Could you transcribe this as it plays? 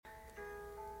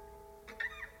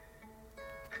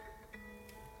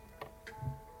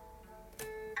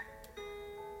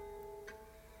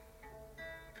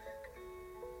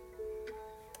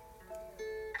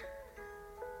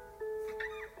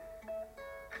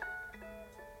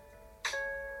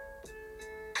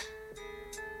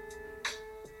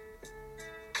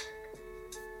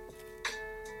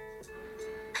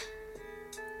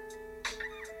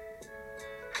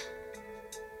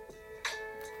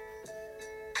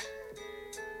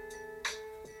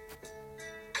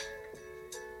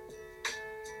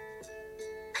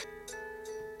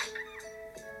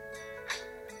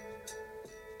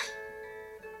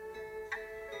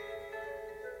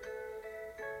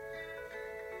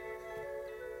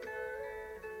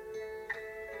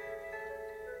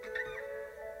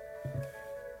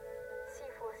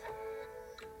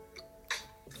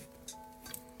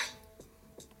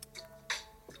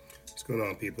What's going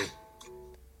on, people?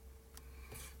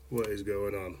 What is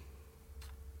going on?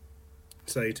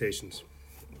 Salutations.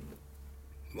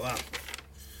 Wow.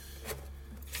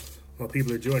 While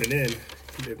people are joining in,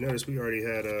 they've noticed we already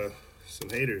had some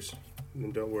haters.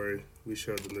 And don't worry, we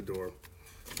showed them the door.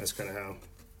 That's kind of how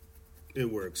it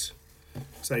works.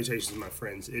 Salutations, my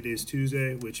friends. It is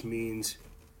Tuesday, which means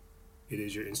it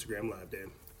is your Instagram Live day.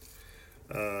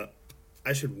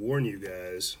 I should warn you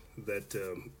guys that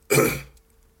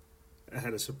I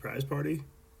had a surprise party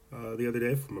the other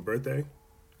day for my birthday,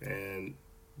 and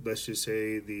let's just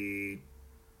say the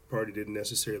party didn't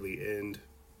necessarily end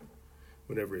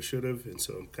whenever it should have, and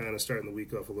so I'm kind of starting the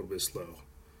week off a little bit slow.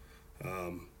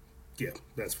 Yeah,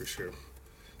 that's for sure.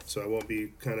 So I won't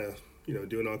be kind of,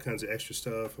 doing all kinds of extra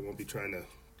stuff. I won't be trying to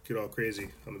get all crazy.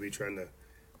 I'm going to be trying to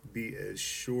be as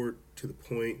short, to the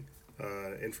point,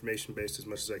 information-based as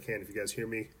much as I can. If you guys hear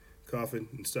me coughing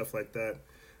and stuff like that,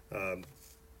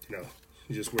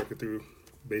 just working through,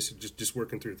 basically just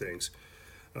working through things.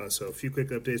 So a few quick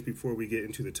updates before we get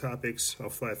into the topics. I'll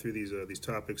fly through these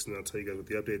topics, and I'll tell you guys what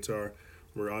the updates are.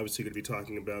 We're obviously going to be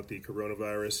talking about the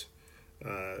coronavirus,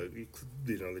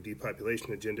 the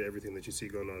depopulation agenda, everything that you see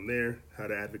going on there, how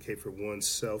to advocate for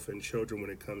oneself and children when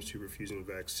it comes to refusing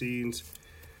vaccines,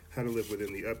 how to live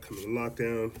within the upcoming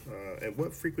lockdown, and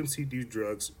what frequency do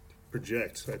drugs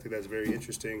project. So I think that's very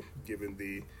interesting given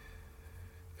the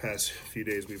past few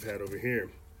days we've had over here.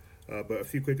 But a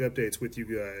few quick updates with you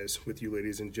guys, with you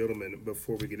ladies and gentlemen,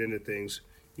 before we get into things.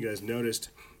 You guys noticed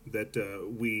that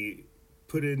we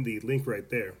put in the link right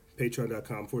there,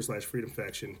 patreon.com/freedom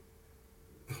faction.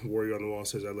 Warrior on the Wall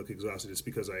says I look exhausted. It's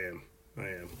because I am.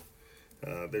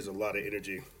 There's a lot of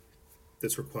energy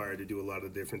that's required to do a lot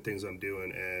of different things I'm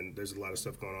doing, and there's a lot of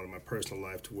stuff going on in my personal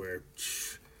life to where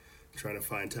trying to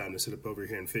find time to sit up over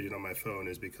here and fidget on my phone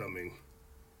is becoming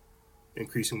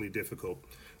increasingly difficult.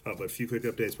 But a few quick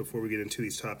updates before we get into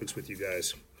these topics with you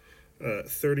guys.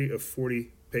 30 of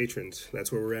 40 patrons.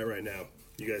 That's where we're at right now.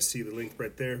 You guys see the link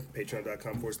right there,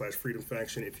 patreon.com/freedom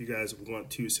faction. If you guys want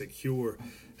to secure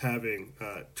having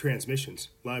transmissions,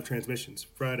 live transmissions,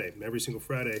 every single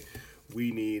Friday,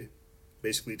 we need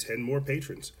basically 10 more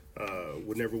patrons.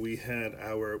 Whenever we had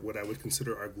what I would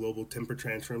consider our global temper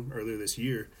tantrum earlier this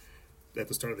year, at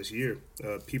the start of this year,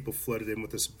 people flooded in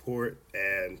with the support,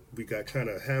 and we got kind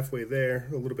of halfway there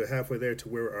to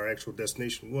where our actual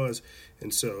destination was.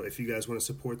 And so if you guys want to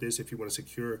support this, if you want to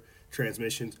secure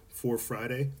transmissions for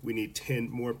Friday, we need 10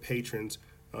 more patrons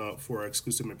for our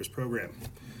exclusive members program.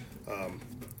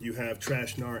 You have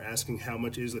Trash Nar asking how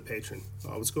much is the patron.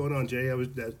 What's going on, Jay? I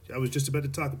was just about to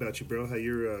talk about you, bro, how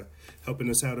you're helping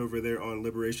us out over there on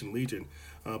Liberation Legion.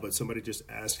 But somebody just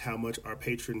asked how much our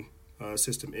patron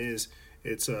system is.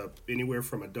 It's anywhere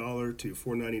from $1 to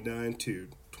 $4.99 to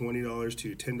 $20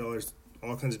 to $10,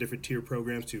 all kinds of different tier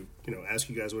programs to ask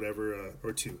you guys whatever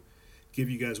or to give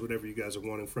you guys whatever you guys are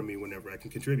wanting from me whenever I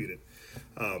can contribute it.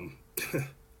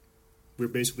 We're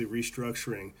basically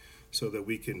restructuring so that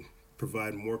we can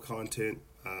provide more content.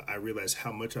 I realize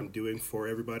how much I'm doing for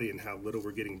everybody and how little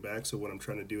we're getting back. So what I'm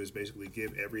trying to do is basically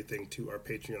give everything to our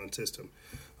Patreon system.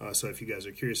 So if you guys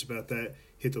are curious about that,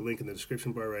 hit the link in the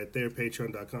description bar right there,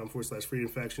 patreon.com/freedom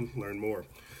faction, learn more.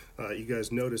 You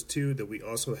guys noticed too that we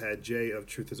also had Jay of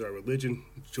Truth Is Our Religion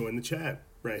join the chat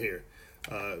right here.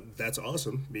 That's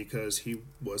awesome because he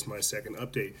was my second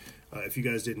update. If you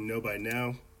guys didn't know by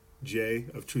now, Jay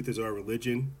of Truth Is Our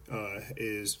Religion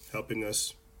is helping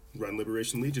us run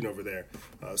Liberation Legion over there.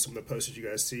 Some of the posts that you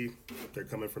guys see, they're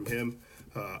coming from him.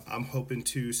 I'm hoping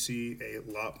to see a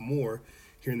lot more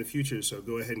here in the future, so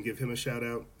go ahead and give him a shout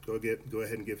out. Go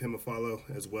ahead and give him a follow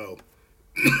as well.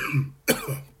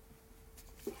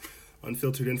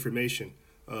 Unfiltered information.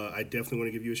 I definitely want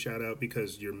to give you a shout out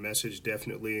because your message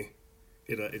definitely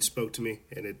it spoke to me,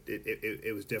 and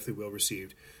it was definitely well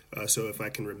received. So if I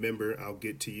can remember, I'll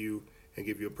get to you and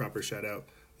give you a proper shout out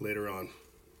later on.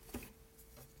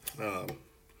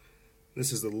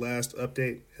 This is the last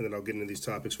update, and then I'll get into these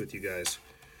topics with you guys.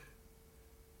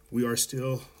 We are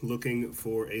still looking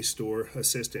for a store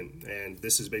assistant, and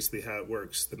this is basically how it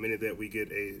works. The minute that we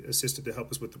get a assistant to help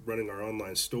us with running our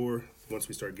online store, once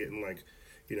we start getting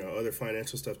other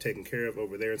financial stuff taken care of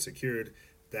over there and secured,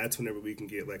 that's whenever we can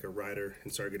get like a rider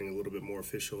and start getting a little bit more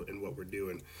official in what we're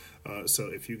doing. So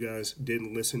if you guys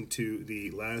didn't listen to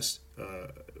the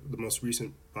most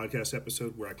recent podcast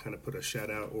episode where I kind of put a shout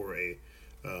out or a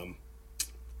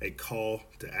call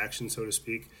to action, so to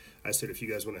speak, I said if you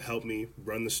guys want to help me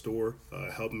run the store,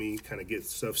 help me kind of get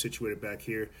stuff situated back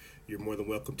here, you're more than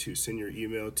welcome to send your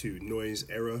email to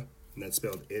noiseera, and that's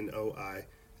spelled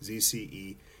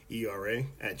NOIZCE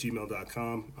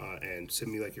era@gmail.com, and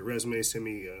send me like your resume, send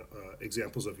me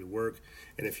examples of your work,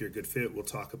 and if you're a good fit, we'll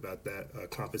talk about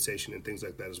that compensation and things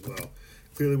like that as well.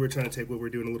 Clearly, we're trying to take what we're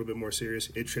doing a little bit more serious.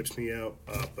 It trips me out,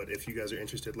 but if you guys are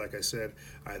interested, like I said,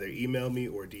 either email me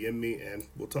or DM me, and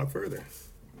we'll talk further.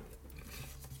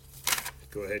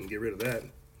 Go ahead and get rid of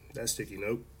that sticky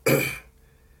note. Did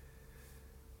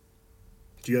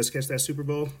you guys catch that Super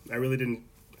Bowl? I really didn't.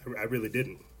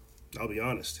 I'll be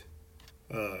honest.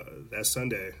 That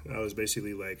Sunday, I was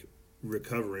basically like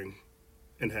recovering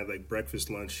and had like breakfast,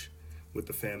 lunch with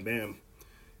the fam bam,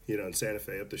 in Santa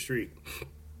Fe up the street.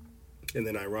 And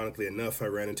then ironically enough, I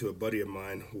ran into a buddy of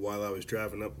mine while I was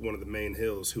driving up one of the main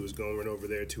hills who was going over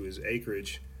there to his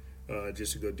acreage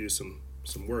just to go do some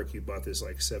work. He bought this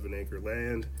like 7-acre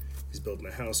land. He's building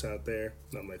a house out there.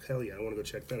 And I'm like, hell yeah, I want to go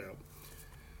check that out.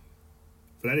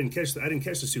 But I didn't catch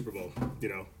the Super Bowl,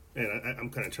 And I'm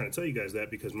kind of trying to tell you guys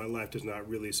that because my life does not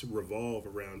really revolve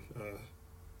around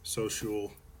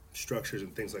social structures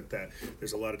and things like that.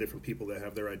 There's a lot of different people that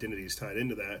have their identities tied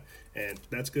into that, and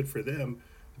that's good for them.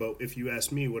 But if you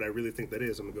ask me what I really think that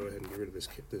is, I'm going to go ahead and get rid of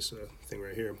this thing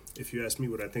right here. If you ask me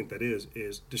what I think that is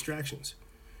distractions.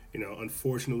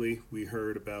 Unfortunately, we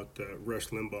heard about Rush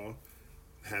Limbaugh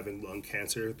having lung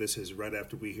cancer. This is right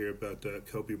after we hear about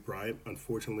Kobe Bryant,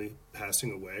 unfortunately,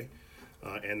 passing away.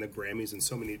 And the Grammys and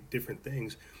so many different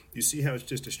things. You see how it's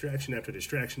just distraction after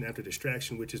distraction after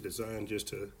distraction, which is designed just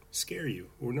to scare you,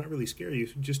 or not really scare you,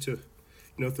 just to,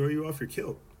 throw you off your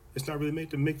kilt. It's not really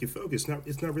meant to make you focus.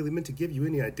 It's not really meant to give you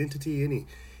any identity,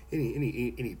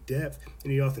 any depth,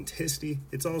 any authenticity.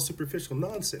 It's all superficial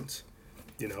nonsense,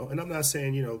 And I'm not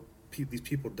saying, these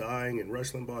people dying and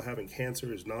Rush Limbaugh having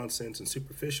cancer is nonsense and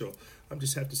superficial. I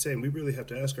just have to say, and we really have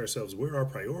to ask ourselves where our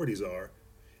priorities are.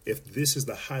 If this is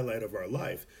the highlight of our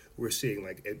life, we're seeing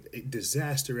like a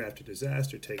disaster after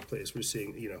disaster take place. We're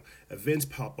seeing, events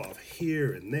pop off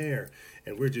here and there,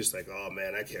 and we're just like, oh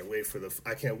man, I can't wait for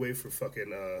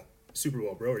fucking Super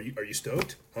Bowl, bro. Are you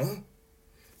stoked? Huh?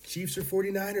 Chiefs or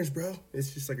 49ers, bro?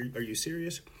 It's just like, are you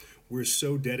serious? We're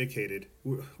so dedicated.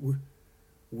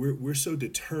 We're so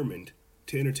determined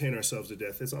to entertain ourselves to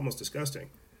death. It's almost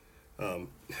disgusting.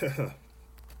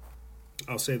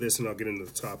 I'll say this and I'll get into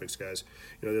the topics, guys.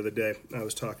 The other day I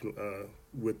was talking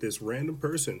with this random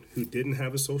person who didn't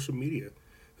have a social media,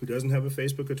 who doesn't have a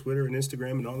Facebook, a Twitter, an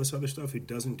Instagram, and all this other stuff, who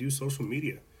doesn't do social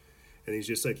media. And he's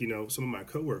just like, some of my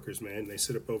coworkers, man, they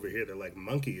sit up over here. They're like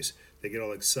monkeys. They get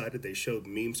all excited. They show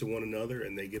memes to one another,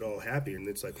 and they get all happy. And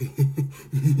it's like,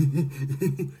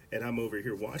 and I'm over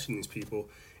here watching these people.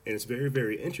 And it's very,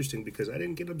 very interesting because I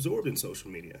didn't get absorbed in social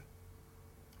media.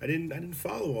 I didn't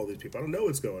follow all these people. I don't know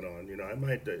what's going on. I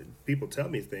might, people tell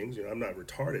me things, I'm not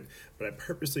retarded, but I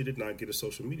purposely did not get a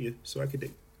social media so I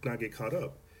could not get caught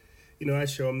up. I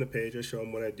show them the page, I show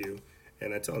them what I do,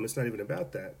 and I tell them it's not even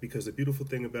about that, because the beautiful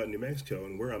thing about New Mexico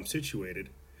and where I'm situated,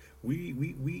 we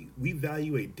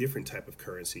value a different type of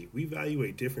currency. We value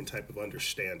a different type of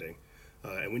understanding.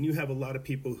 And when you have a lot of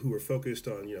people who are focused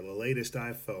on, the latest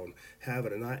iPhone,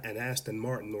 having an Aston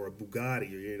Martin or a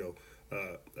Bugatti, or,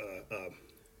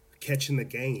 catching the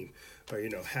game, or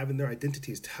having their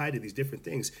identities tied to these different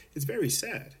things, it's very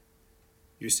sad.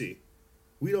 You see,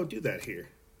 we don't do that here,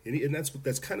 and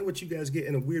that's kind of what you guys get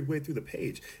in a weird way through the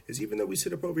page. Is even though we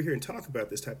sit up over here and talk about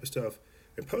this type of stuff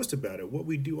and post about it, what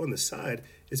we do on the side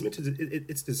is meant to.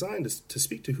 It's designed to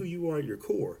speak to who you are at your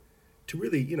core, to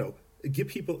really get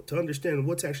people to understand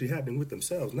what's actually happening with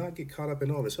themselves, not get caught up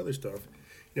in all this other stuff.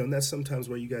 And that's sometimes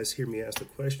why you guys hear me ask the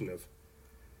question of,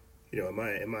 am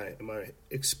I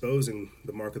exposing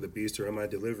the mark of the beast, or am I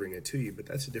delivering it to you? But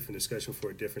that's a different discussion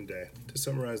for a different day. To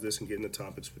summarize this and get into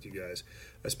topics with you guys,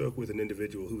 I spoke with an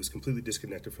individual who was completely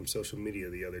disconnected from social media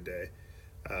the other day,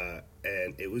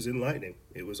 and it was enlightening.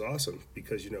 It was awesome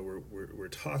because we're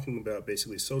talking about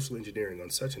basically social engineering on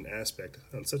such an aspect,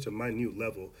 on such a minute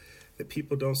level that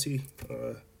people don't see.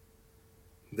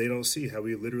 They don't see how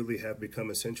we literally have become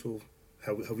essential.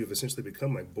 How we've essentially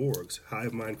become like Borgs,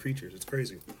 hive mind creatures. It's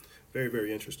crazy. Very,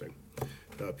 very interesting.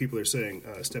 People are saying,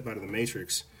 step out of the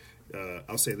matrix.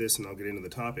 I'll say this and I'll get into the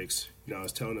topics. I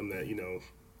was telling them that,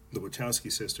 the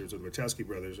Wachowski sisters or the Wachowski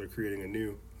brothers are creating a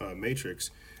new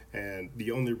matrix. And the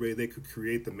only way they could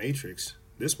create the matrix,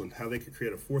 this one, how they could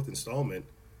create a fourth installment,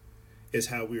 is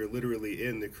how we are literally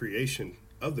in the creation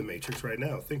of the matrix right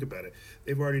now. Think about it.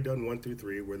 They've already done 1 through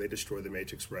 3 where they destroy the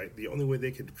matrix, right? The only way they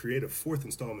could create a fourth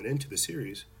installment into the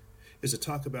series is to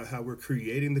talk about how we're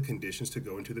creating the conditions to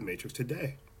go into the matrix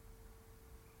today.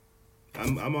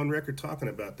 I'm on record talking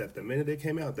about that. The minute they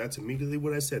came out, that's immediately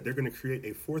what I said. They're going to create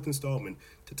a fourth installment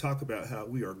to talk about how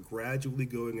we are gradually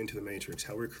going into the matrix,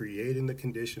 how we're creating the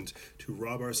conditions to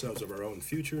rob ourselves of our own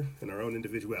future and our own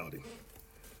individuality.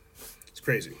 It's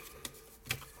crazy.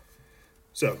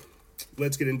 So,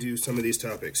 let's get into some of these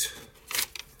topics.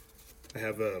 I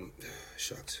have,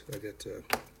 shucks, I got,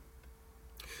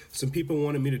 some people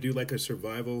wanted me to do like a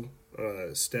survival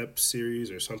step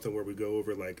series or something where we go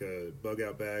over like bug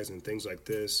out bags and things like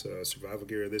this, survival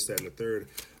gear, this, that, and the third.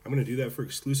 I'm going to do that for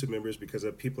exclusive members because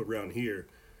of people around here,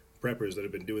 preppers that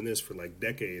have been doing this for like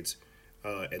decades.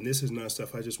 And this is not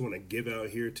stuff I just want to give out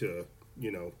here to,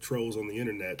 trolls on the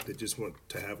internet that just want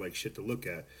to have like shit to look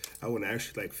at. I want to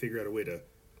actually like figure out a way to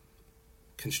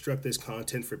construct this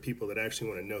content for people that actually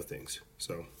want to know things.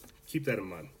 So keep that in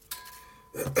mind.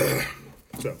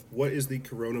 So, what is the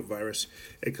coronavirus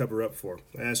a cover-up for?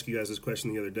 I asked you guys this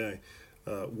question the other day.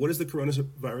 What is the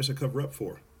coronavirus a cover-up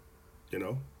for?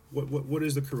 What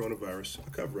is the coronavirus a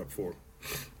cover-up for?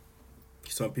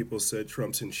 Some people said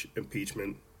Trump's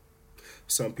impeachment.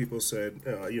 Some people said,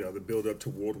 the buildup to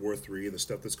World War III, the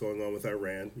stuff that's going on with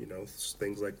Iran,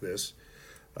 things like this.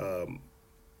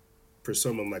 For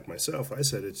someone like myself, I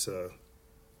said it's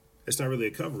not really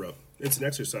a cover-up. It's an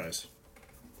exercise.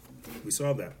 We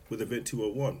saw that with Event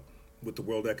 201, with the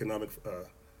World Economic,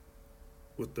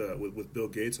 with Bill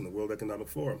Gates and the World Economic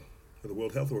Forum, or the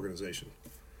World Health Organization,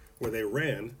 where they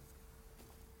ran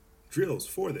drills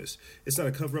for this. It's not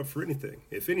a cover-up for anything.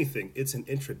 If anything, it's an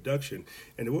introduction.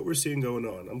 And to what we're seeing going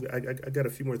on, I got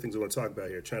a few more things I want to talk about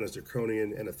here. China's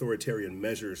Draconian and Authoritarian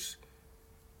measures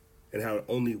and how it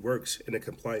only works in a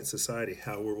compliant society,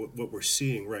 what we're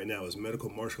seeing right now is medical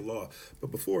martial law.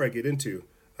 But before I get into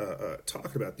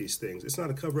talking about these things, it's not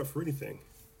a cover-up for anything.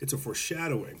 It's a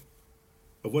foreshadowing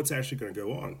of what's actually going to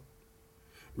go on.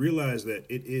 Realize that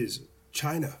it is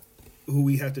China who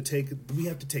we have to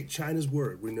take China's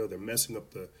word. We know they're messing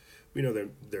up we know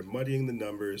they're muddying the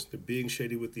numbers. They're being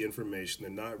shady with the information. They're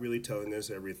not really telling us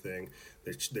everything.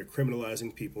 They're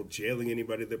criminalizing people, jailing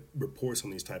anybody that reports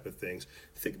on these type of things.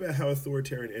 Think about how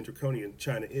authoritarian and draconian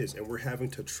China is, and we're having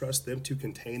to trust them to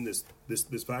contain this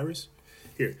virus.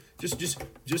 Here,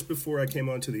 just before I came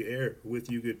onto the air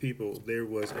with you good people, there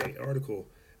was an article,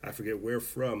 I forget where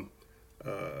from,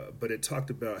 but it talked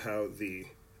about how the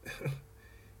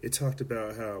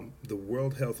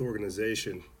World Health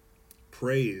Organization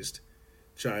praised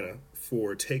China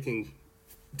for taking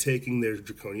their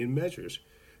draconian measures,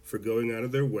 for going out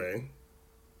of their way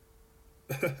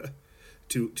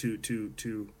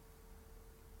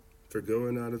for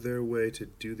going out of their way to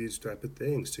do these type of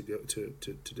things, to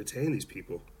detain these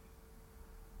people.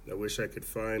 I wish I could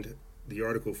find the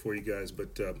article for you guys,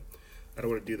 but I don't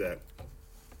want to do that.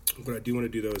 What I do want to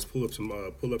do though is pull up some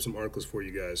articles for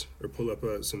you guys, or pull up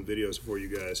some videos for you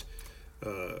guys,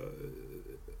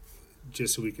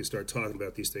 just so we can start talking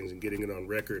about these things and getting it on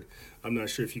record. I'm not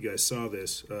sure if you guys saw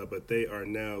this, but they are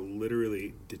now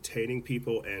literally detaining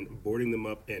people and boarding them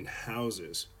up in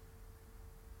houses,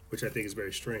 which I think is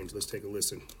very strange. Let's take a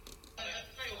listen.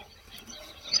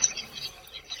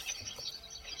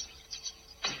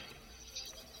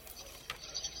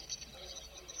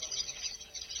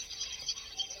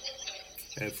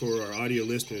 And for our audio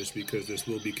listeners, because this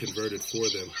will be converted for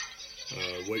them,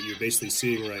 what you're basically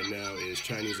seeing right now is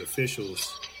Chinese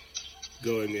officials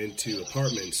going into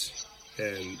apartments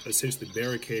and essentially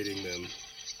barricading them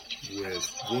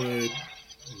with wood,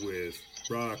 with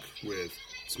rock, with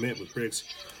cement, with bricks,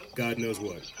 God knows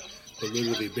what. But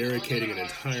literally barricading an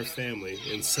entire family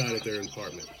inside of their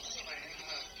apartment.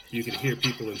 You can hear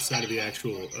people inside of the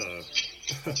actual,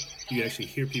 you actually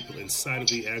hear people inside of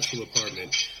the actual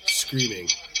apartment screaming,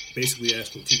 basically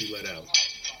asking to be let out.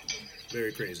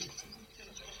 Very crazy.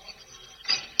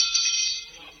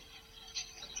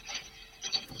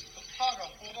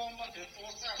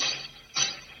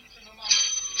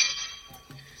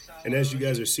 And as you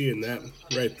guys are seeing that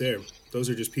right there, those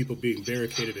are just people being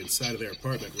barricaded inside of their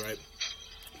apartment, right?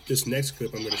 This next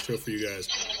clip I'm going to show for you guys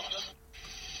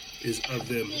is of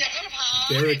them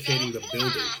barricading the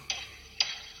building.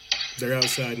 They're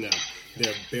outside now.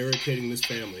 They're barricading this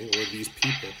family, or these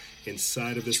people,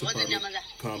 inside of this apartment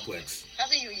complex.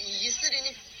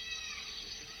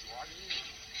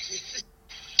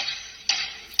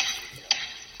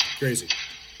 Crazy.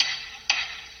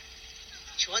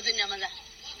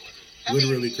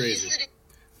 Literally crazy.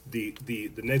 The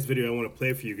next video I want to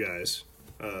play for you guys,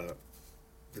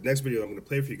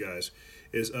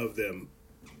 is of them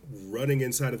running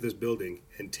inside of this building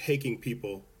and taking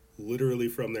people literally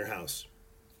from their house.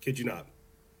 Kid you not.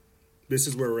 This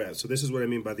is where we're at. So this is what I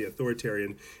mean by the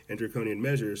authoritarian and draconian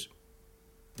measures.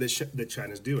 that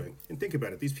China's doing. And think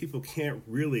about it; these people can't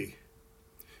really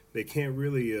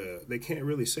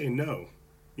say no.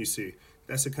 You see,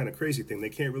 that's the kind of crazy thing. They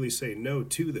can't really say no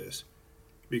to this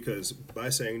because by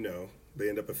saying no, they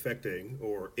end up affecting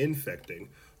or infecting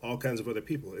all kinds of other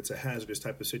people. It's a hazardous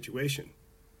type of situation.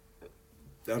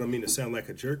 I don't mean to sound like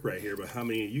a jerk right here, but how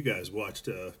many of you guys watched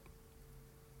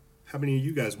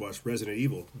Resident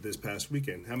Evil this past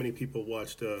weekend? How many people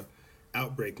watched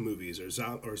Outbreak movies or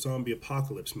zombie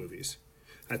apocalypse movies?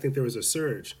 I think there was a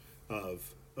surge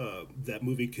of that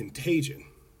movie Contagion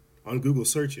on Google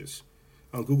searches,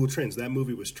 on Google Trends. That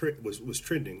movie was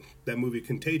trending. That movie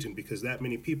Contagion, because that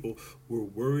many people were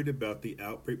worried about the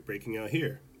outbreak breaking out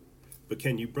here. But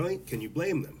can you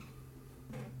blame them?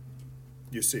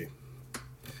 You see,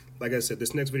 like I said,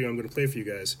 this next video I'm going to play for you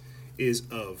guys is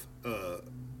of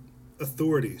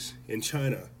authorities in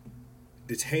China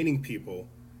detaining people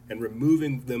and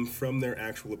removing them from their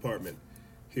actual apartment.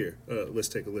 Here, let's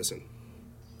take a listen.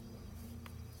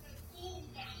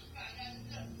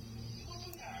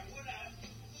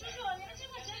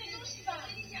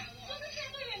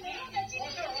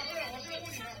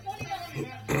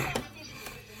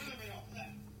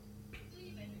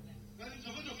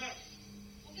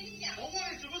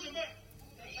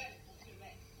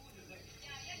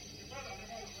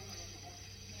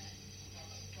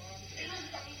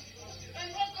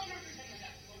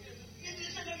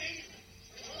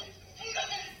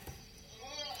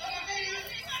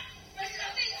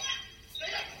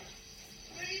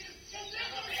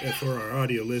 And for our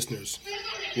audio listeners,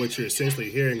 what you're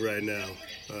essentially hearing right now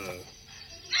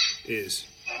is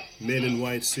men in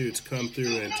white suits come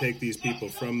through and take these people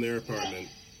from their apartment.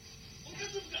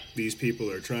 These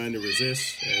people are trying to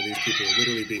resist, and these people are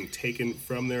literally being taken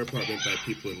from their apartment by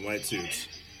people in white suits.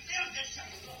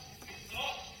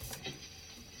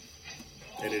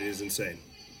 And it is insane.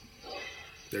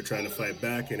 They're trying to fight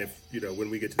back, and if,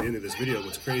 when we get to the end of this video,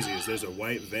 what's crazy is there's a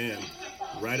white van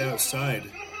right outside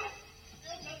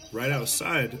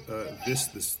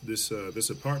this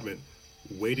apartment,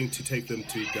 waiting to take them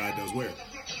to God knows where.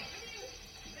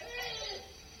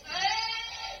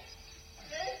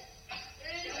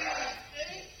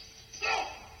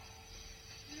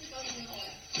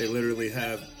 They literally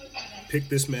have picked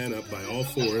this man up by all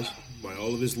fours, by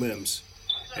all of his limbs,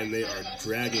 and they are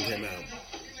dragging him out.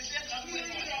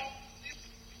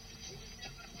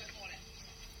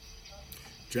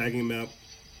 Dragging him out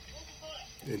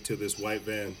into this white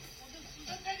van.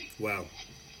 Wow.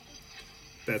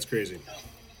 That's crazy.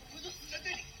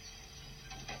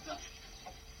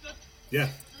 Yeah.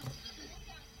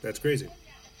 That's crazy.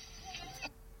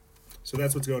 So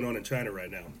that's what's going on in China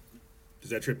right now. Does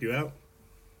that trip you out?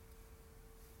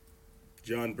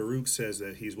 John Baruch says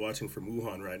that he's watching from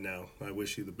Wuhan right now. I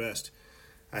wish you the best.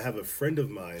 I have a friend of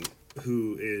mine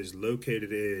who is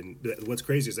located in, what's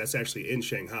crazy is that's actually in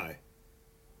Shanghai.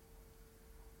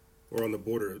 Or on the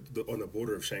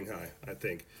border of Shanghai, I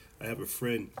think. I have a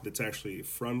friend that's actually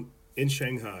from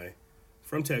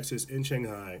Texas, in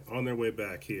Shanghai, on their way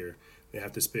back here. They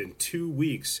have to spend 2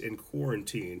 weeks in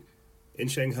quarantine in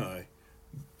Shanghai,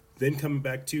 then coming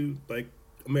back to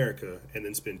America, and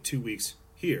then spend 2 weeks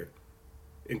here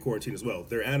in quarantine as well.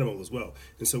 They're animal as well.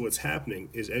 And so what's happening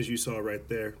is, as you saw right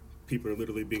there, people are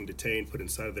literally being detained, put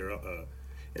inside their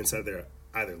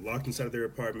either locked inside of their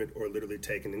apartment or literally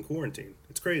taken in quarantine.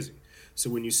 It's crazy. So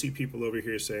when you see people over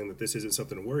here saying that this isn't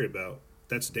something to worry about,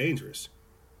 that's dangerous.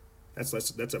 That's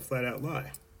a flat out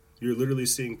lie. You're literally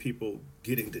seeing people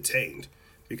getting detained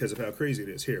because of how crazy it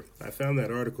is. Here, I found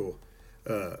that article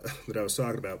that I was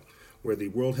talking about where the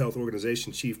World Health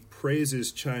Organization chief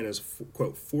praises China's,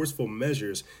 quote, forceful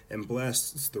measures and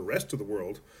blasts the rest of the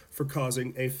world for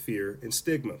causing a fear and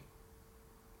stigma.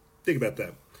 Think about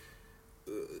that.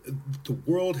 The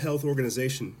World Health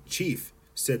Organization chief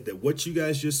said that what you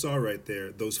guys just saw right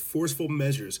there, those forceful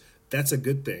measures, that's a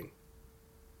good thing.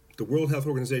 The World Health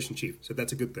Organization chief said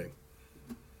that's a good thing.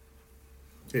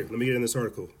 Here, let me get in this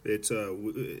article. It's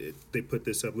they put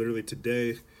this up literally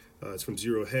today. It's from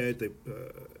Zero Hedge.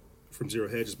 From Zero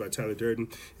Hedge is by Tyler Durden.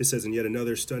 It says, in yet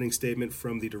another stunning statement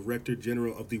from the Director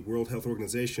General of the World Health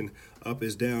Organization, up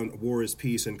is down, war is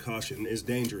peace, and caution is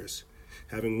dangerous.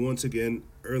 Having once again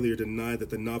earlier denied that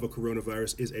the novel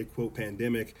coronavirus is a, quote,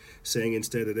 pandemic, saying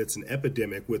instead that it's an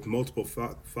epidemic with multiple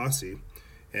foci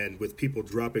and with people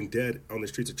dropping dead on the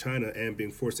streets of China and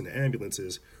being forced into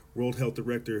ambulances, World Health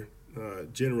Director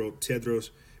General Tedros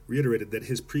reiterated that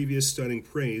his previous stunning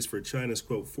praise for China's,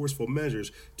 quote, forceful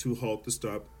measures to halt the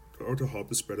to halt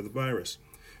the spread of the virus.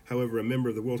 However, a member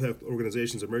of the World Health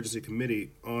Organization's Emergency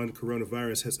Committee on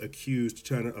Coronavirus has accused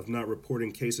China of not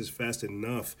reporting cases fast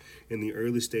enough in the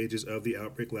early stages of the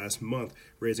outbreak last month,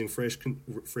 raising fresh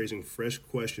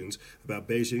questions about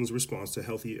Beijing's response to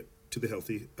the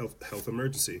health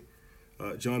emergency.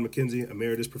 John McKenzie,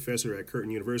 emeritus professor at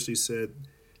Curtin University, said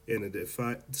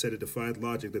it defied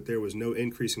logic that there was no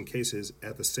increase in cases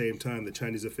at the same time that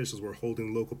Chinese officials were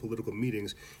holding local political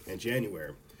meetings in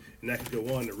January. And I could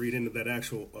go on to read into that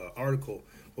actual article,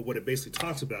 but what it basically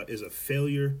talks about is a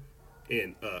failure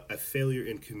in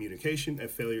communication, a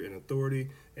failure in authority,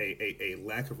 a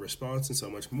lack of response, and so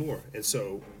much more. And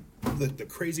so, the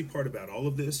crazy part about all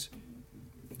of this,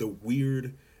 the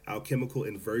weird alchemical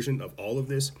inversion of all of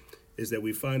this, is that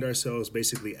we find ourselves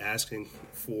basically asking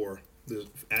for the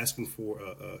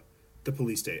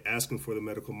police state, asking for the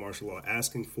medical martial law,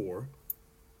 asking for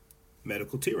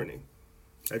medical tyranny.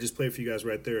 I just played for you guys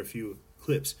right there a few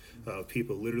clips of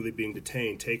people literally being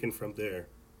detained, taken from their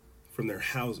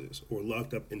houses or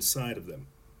locked up inside of them.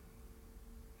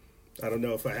 I don't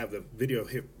know if I have the video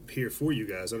here for you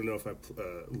guys. I don't know if I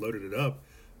loaded it up,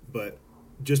 but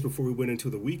just before we went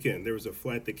into the weekend, there was a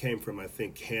flight that came from, I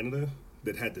think, Canada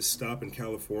that had to stop in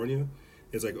California.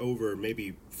 It's like over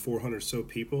maybe 400 so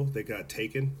people that got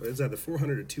taken. It's either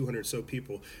 400 or 200 so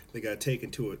people that got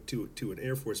taken to an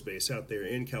Air Force base out there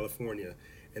in California,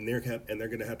 and they're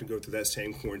going to have to go through that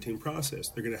same quarantine process.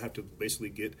 They're going to have to basically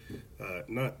get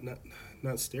not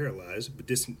sterilized, but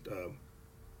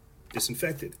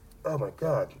disinfected. Oh my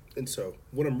God! And so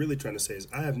what I'm really trying to say is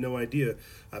I have no idea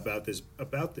about this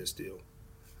deal.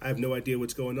 I have no idea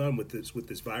what's going on with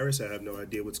this virus. I have no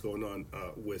idea what's going on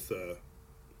with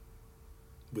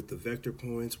the vector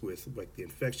points, with like the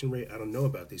infection rate. I don't know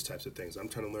about these types of things. I'm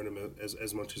trying to learn them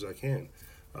as much as I can.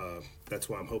 That's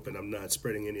why I'm hoping I'm not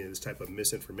spreading any of this type of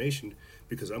misinformation,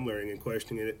 because I'm learning and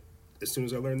questioning it as soon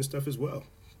as I learn this stuff as well.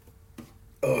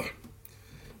 But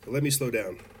let me slow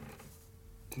down.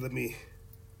 Let me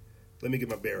get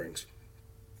my bearings,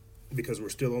 because we're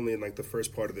still only in like the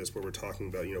first part of this where we're talking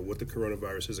about, what the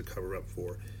coronavirus is a cover-up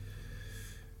for.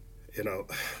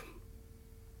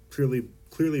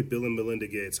 Clearly, Bill and Melinda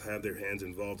Gates have their hands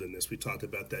involved in this. We talked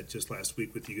about that just last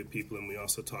week with you good people, and we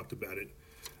also talked about it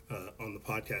on the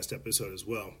podcast episode as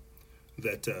well.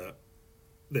 That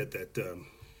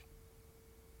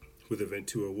with Event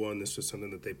 201, this was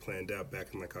something that they planned out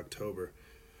back in like October.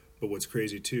 But what's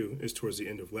crazy too is towards the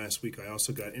end of last week, I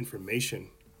also got information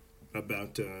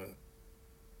about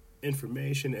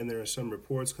information, and there are some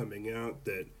reports coming out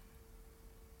that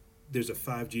there's a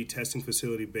 5G testing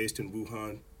facility based in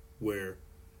Wuhan, where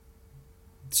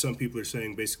some people are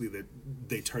saying basically that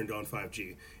they turned on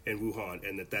 5G in Wuhan,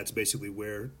 and that's basically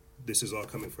where this is all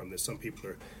coming from. That some people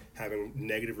are having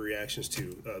negative reactions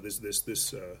to this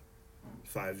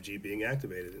 5G being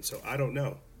activated. And so I don't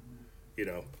know.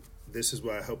 This is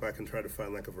why I hope I can try to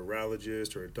find like a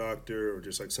virologist or a doctor or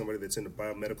just like somebody that's into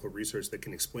biomedical research that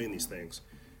can explain these things,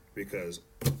 because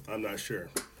I'm not sure.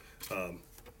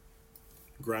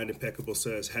 Grind Impeccable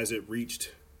says, has it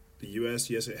reached the U.S.?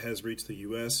 Yes, it has reached the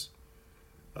U.S.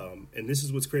 And this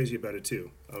is what's crazy about it, too.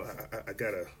 I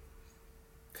got to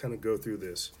kind of go through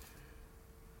this.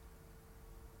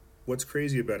 What's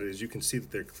crazy about it is you can see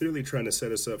that they're clearly trying to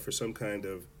set us up for some kind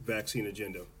of vaccine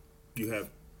agenda. You have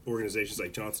organizations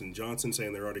like Johnson & Johnson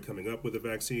saying they're already coming up with a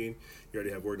vaccine. You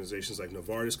already have organizations like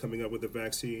Novartis coming up with a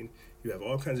vaccine. You have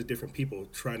all kinds of different people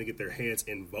trying to get their hands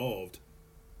involved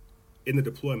in the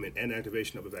deployment and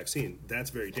activation of a vaccine.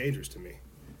 That's very dangerous to me.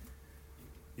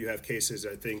 You have cases,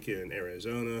 I think, in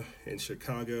Arizona, in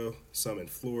Chicago, some in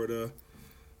Florida,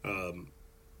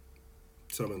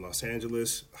 some in Los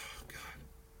Angeles. Oh God!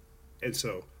 And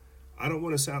so, I don't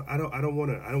want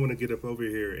to get up over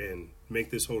here and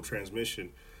make this whole transmission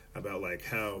about like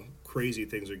how crazy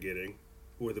things are getting,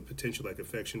 or the potential like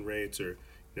infection rates, or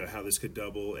how this could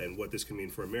double and what this can mean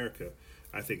for America.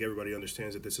 I think everybody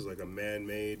understands that this is like a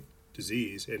man-made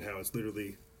disease, and how it's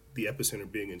literally the epicenter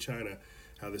being in China,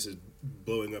 how this is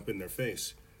blowing up in their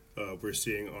face. We're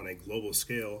seeing on a global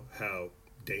scale how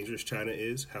dangerous China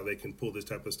is, how they can pull this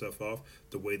type of stuff off,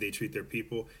 the way they treat their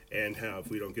people, and how if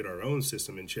we don't get our own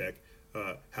system in check,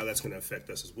 how that's going to affect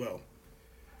us as well.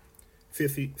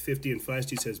 50 and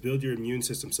Feisty says, build your immune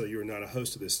system so you're not a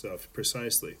host of this stuff.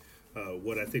 Precisely.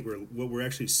 What we're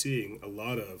actually seeing a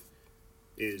lot of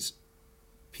is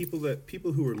people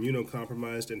who are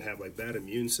immunocompromised and have like bad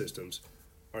immune systems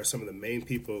are some of the main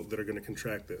people that are going to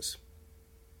contract this.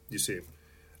 You see,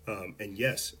 and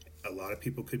yes, a lot of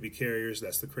people could be carriers.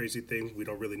 That's the crazy thing. We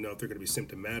don't really know if they're going to be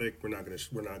symptomatic. We're not going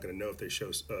to know if they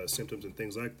show symptoms and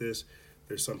things like this.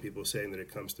 There's some people saying that it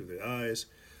comes through the eyes.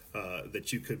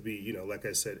 that you could be, like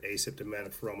I said,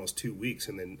 asymptomatic for almost 2 weeks,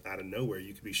 and then out of nowhere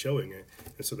you could be showing it.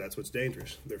 And so that's what's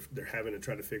dangerous. They're having to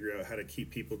try to figure out how to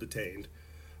keep people detained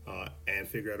and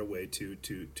figure out a way to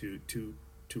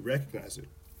recognize it.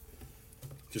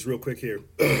 Just real quick here,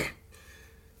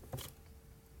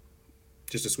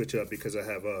 just to switch up, because I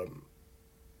have I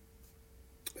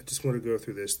just want to go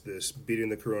through this beating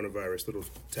the coronavirus little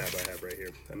tab I have right here.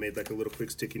 I made like a little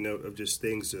quick sticky note of just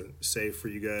things to say for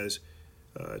you guys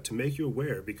to make you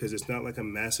aware, because it's not like a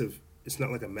massive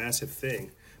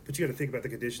thing. But you got to think about the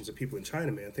conditions of people in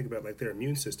China, man. Think about like their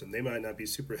immune system. They might not be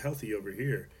super healthy over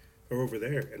here or over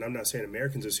there. And I'm not saying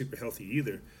Americans are super healthy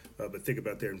either, but think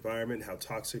about their environment, how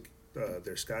toxic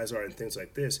their skies are and things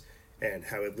like this, and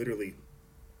how it literally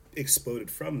exploded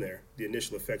from there, the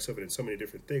initial effects of it, and so many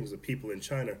different things. The people in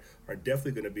China are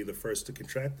definitely going to be the first to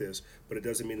contract this, but it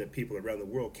doesn't mean that people around the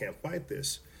world can't fight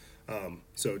this.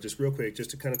 So just real quick,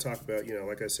 just to kind of talk about,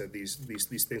 like I said, these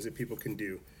things that people can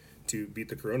do to beat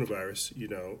the coronavirus.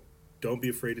 Don't be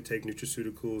afraid to take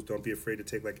nutraceuticals. Don't be afraid to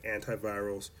take like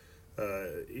antivirals.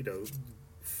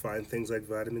 Find things like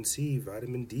vitamin C,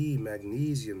 vitamin D,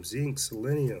 magnesium, zinc,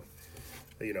 selenium.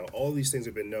 All these things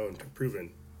have been known to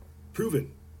proven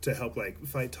to help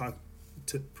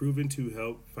proven to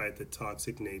help fight the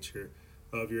toxic nature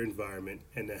of your environment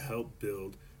and to help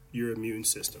build your immune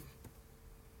system.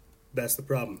 That's the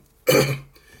problem.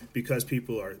 Because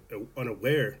people are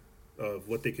unaware of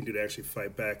what they can do to actually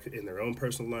fight back in their own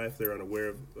personal life. They're unaware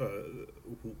of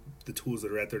the tools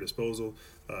that are at their disposal,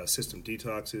 system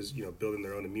detoxes, building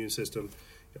their own immune system.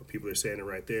 People are saying it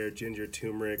right there: ginger,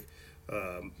 turmeric,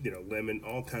 lemon,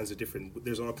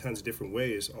 there's all kinds of different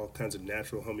ways, all kinds of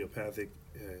natural homeopathic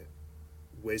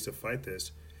ways to fight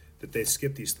this, that they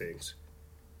skip these things.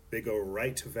 They go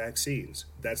right to vaccines.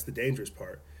 That's the dangerous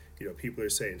part. People are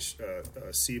saying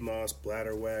sea moss,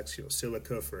 bladder wax,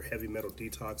 silica for heavy metal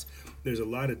detox. There's a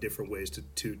lot of different ways to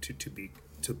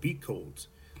beat colds.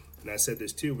 And I said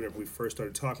this too whenever we first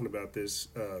started talking about this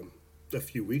a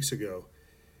few weeks ago.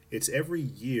 It's every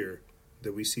year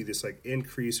that we see this like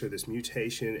increase or this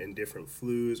mutation in different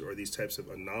flus or these types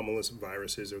of anomalous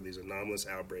viruses or these anomalous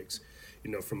outbreaks.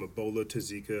 From Ebola to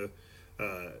Zika.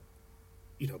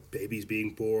 Babies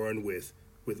being born with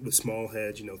small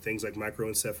heads, things like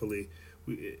microencephaly,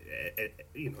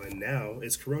 and now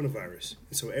it's coronavirus.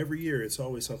 And so every year it's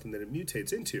always something that it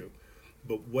mutates into.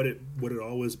 But what it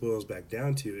always boils back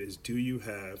down to is, do you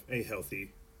have a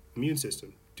healthy immune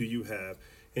system? Do you have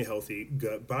a healthy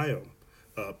gut biome?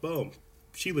 Boom.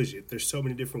 Shilajit. There's so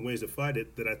many different ways to fight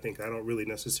it that I don't really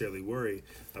necessarily worry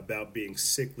about being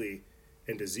sickly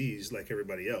and diseased like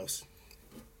everybody else.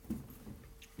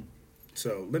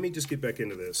 So let me just get back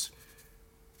into this.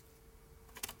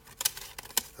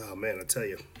 Oh man, I tell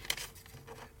you,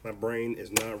 my brain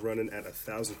is not running at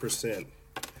 1,000%.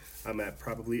 I'm at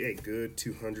probably a good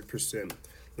 200%.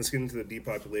 Let's get into the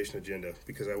depopulation agenda,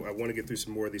 because I want to get through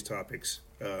some more of these topics.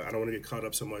 I don't want to get caught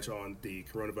up so much on the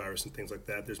coronavirus and things like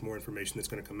that. There's more information that's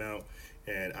going to come out,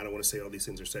 and I don't want to say all these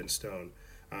things are set in stone.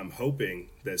 I'm hoping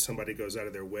that somebody goes out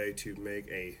of their way to make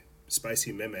a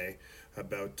spicy meme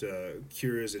about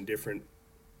cures and different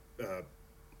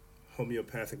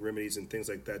homeopathic remedies and things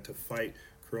like that to fight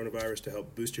coronavirus, to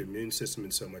help boost your immune system,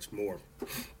 and so much more.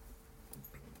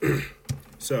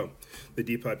 So, the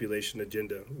depopulation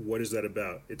agenda, what is that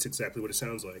about? It's exactly what it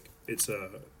sounds like. It's let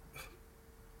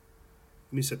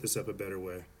me set this up a better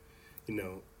way.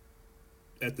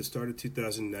 At the start of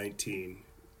 2019,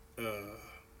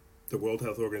 the World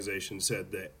Health Organization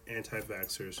said that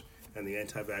anti-vaxxers and the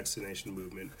anti-vaccination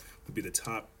movement would be the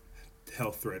top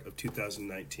health threat of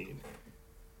 2019.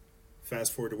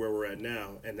 Fast forward to where we're at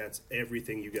now, and that's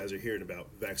everything you guys are hearing about.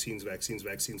 Vaccines, vaccines,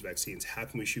 vaccines, vaccines. How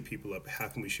can we shoot people up? How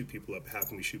can we shoot people up? How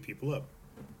can we shoot people up?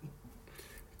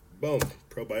 Boom.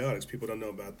 Probiotics. People don't know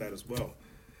about that as well.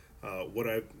 What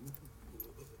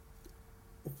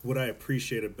I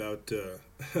appreciate about the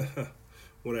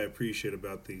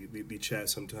chat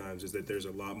sometimes is that there's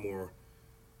a lot more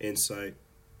insight,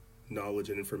 knowledge,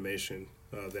 and information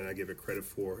than I give it credit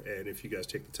for. And if you guys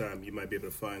take the time, you might be able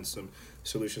to find some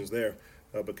solutions there.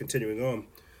 But continuing on,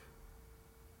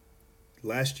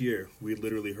 last year we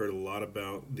literally heard a lot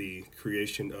about the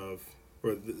creation of,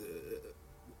 a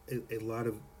lot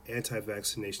of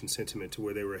anti-vaccination sentiment to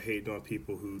where they were hating on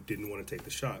people who didn't want to take the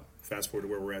shot. Fast forward to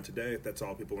where we're at today, that's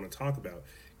all people want to talk about.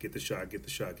 Get the shot, get the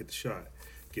shot, get the shot.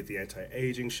 Get the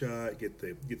anti-aging shot, get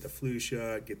the flu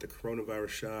shot, get the coronavirus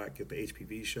shot, get the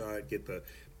HPV shot, get the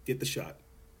shot.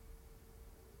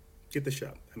 Get the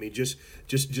shot. I mean, just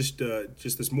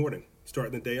this morning,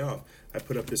 starting the day off, I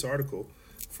put up this article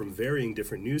from varying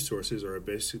different news sources, or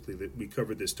basically that we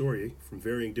covered this story from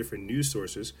varying different news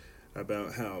sources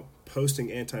about how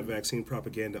posting anti-vaccine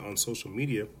propaganda on social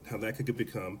media, how that could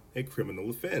become a criminal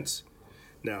offense.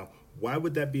 Now, why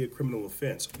would that be a criminal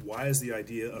offense? Why is the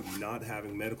idea of not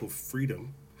having medical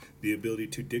freedom, the ability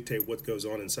to dictate what goes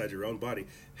on inside your own body,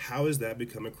 how has that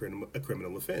become a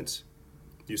criminal offense?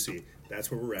 You see, that's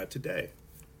where we're at today.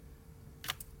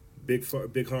 Big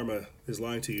Pharma is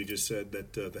lying to you, just said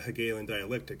that the Hegelian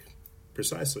dialectic,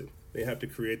 precisely. They have to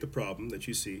create the problem that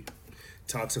you see,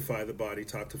 toxify the body,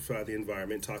 toxify the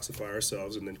environment, toxify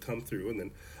ourselves, and then come through and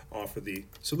then offer the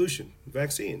solution,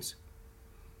 vaccines.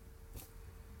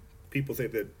 People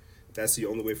think that that's the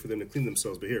only way for them to clean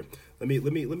themselves. But here, let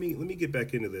me get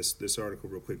back into this article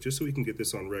real quick, just so we can get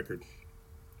this on record,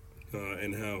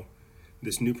 and how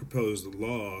this new proposed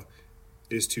law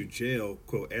is to jail,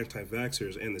 quote,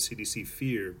 anti-vaxxers, and the CDC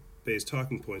fear-based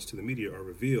talking points to the media are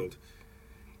revealed.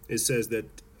 It says that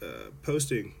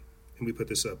posting, and we put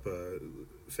this up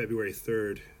February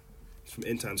 3rd from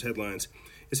End Times Headlines,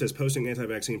 it says posting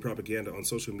anti-vaccine propaganda on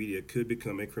social media could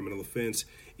become a criminal offense,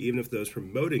 even if those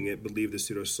promoting it believe the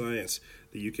pseudoscience,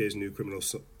 the UK's new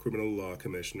criminal law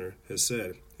commissioner has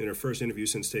said. In her first interview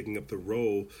since taking up the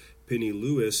role, Penny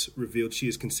Lewis revealed she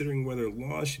is considering whether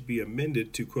laws should be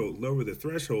amended to, quote, lower the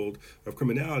threshold of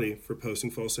criminality for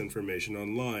posting false information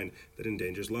online that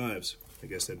endangers lives. I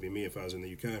guess that'd be me if I was in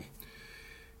the UK.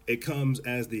 It comes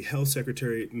as the Health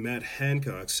Secretary Matt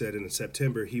Hancock said in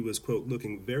September he was, quote,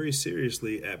 looking very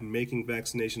seriously at making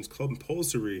vaccinations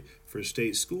compulsory for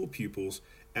state school pupils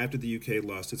after the UK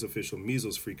lost its official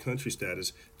measles-free country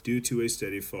status due to a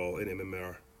steady fall in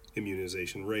MMR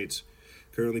immunization rates.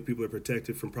 Currently, people are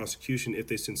protected from prosecution if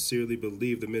they sincerely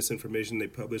believe the misinformation they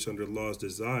publish under laws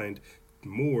designed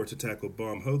more to tackle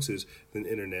bomb hoaxes than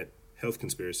internet health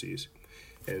conspiracies.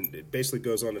 And it basically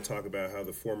goes on to talk about how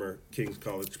the former King's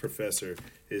College professor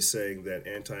is saying that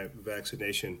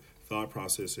anti-vaccination thought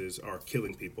processes are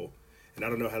killing people. And I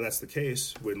don't know how that's the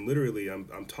case when literally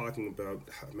I'm talking about,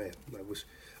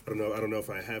 I don't know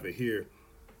if I have it here.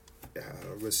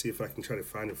 Let's see if I can try to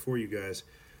find it for you guys.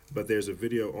 But there's a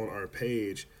video on our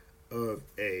page of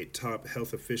a top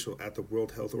health official at the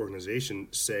World Health Organization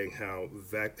saying how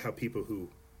people who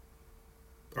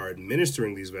are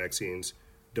administering these vaccines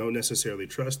don't necessarily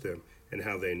trust them, and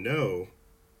how they know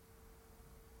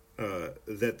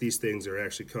that these things are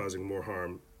actually causing more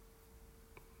harm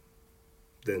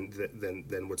than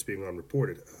what's being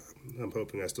reported. I'm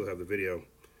hoping I still have the video.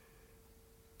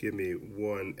 Give me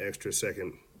one extra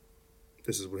second.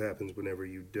 This is what happens whenever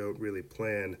you don't really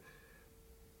plan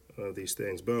these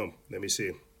things. Boom. Let me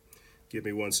see. Give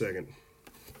me 1 second.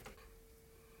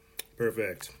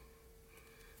 Perfect.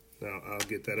 Now, I'll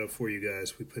get that up for you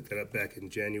guys. We put that up back in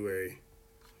January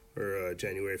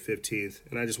 15th.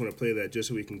 And I just want to play that just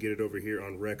so we can get it over here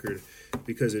on record,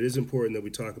 because it is important that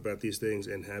we talk about these things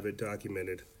and have it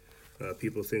documented.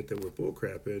 People think that we're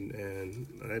bullcrapping, and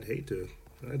I'd hate to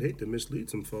mislead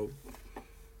some folk.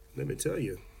 Let me tell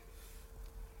you.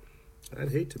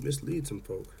 I'd hate to mislead some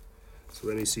folk. So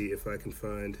let me see if I can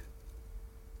find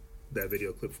that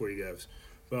video clip for you guys.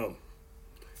 Boom.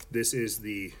 This is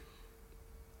the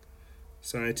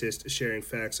scientist sharing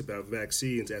facts about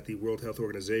vaccines at the World Health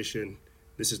Organization.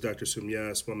 This is Dr.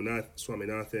 Soumya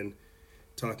Swaminathan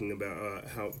talking about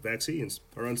how vaccines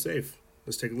are unsafe.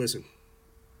 Let's take a listen.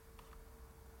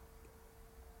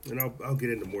 And I'll get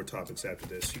into more topics after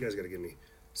this. You guys got to give me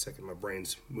a second. My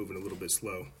brain's moving a little bit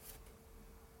slow.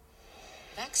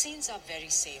 Vaccines are very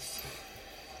safe.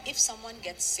 If someone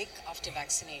gets sick after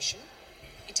vaccination,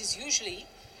 it is usually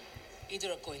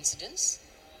either a coincidence,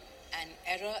 an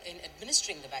error in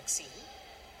administering the vaccine,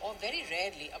 or very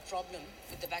rarely a problem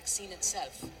with the vaccine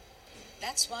itself.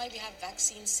 That's why we have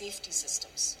vaccine safety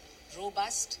systems.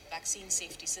 Robust vaccine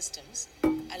safety systems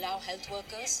allow health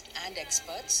workers and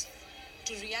experts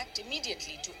to react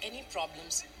immediately to any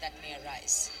problems that may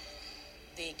arise.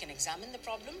 They can examine the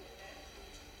problem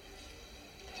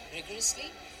rigorously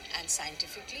and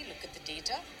scientifically, look at the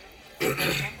data, and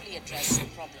promptly address the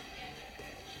problem.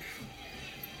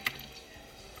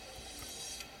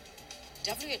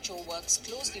 WHO works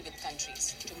closely with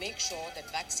countries to make sure that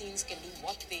vaccines can do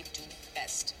what they do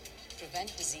best,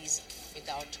 prevent disease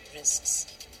without risks.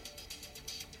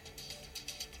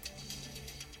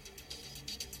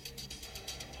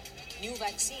 New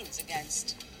vaccines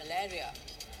against malaria,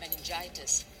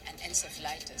 meningitis, and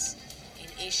encephalitis in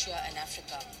Asia and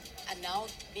Africa are now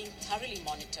being thoroughly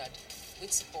monitored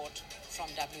with support from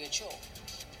WHO.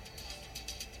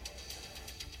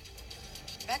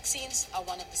 Vaccines are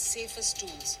one of the safest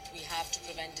tools we have to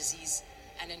prevent disease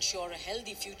and ensure a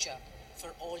healthy future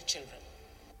for all children.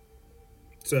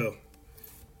 So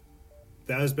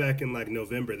that was back in like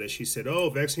November that she said, "Oh,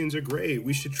 vaccines are great.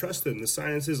 We should trust them. The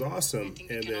science is awesome."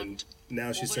 And then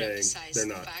now she's saying they're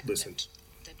not. Listen,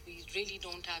 that we really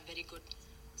don't have very good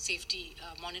safety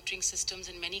monitoring systems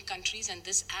in many countries, and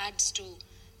this adds to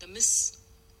the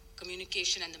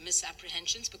miscommunication and the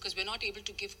misapprehensions because we're not able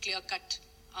to give clear-cut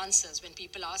answers when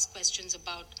people ask questions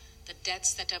about the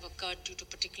deaths that have occurred due to a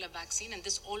particular vaccine, and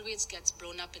this always gets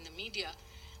blown up in the media.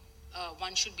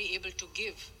 One should be able to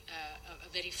give a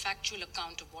very factual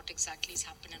account of what exactly has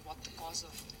happened and what the cause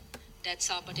of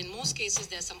deaths are. But in most cases,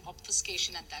 there's some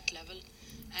obfuscation at that level,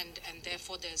 and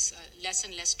therefore there's less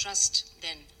and less trust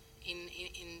then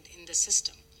in the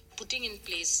system. Putting in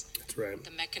place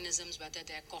the mechanisms, whether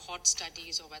they're cohort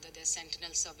studies or whether they're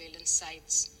sentinel surveillance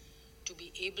sites, to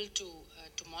be able to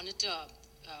monitor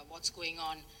what's going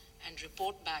on and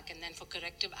report back, and then for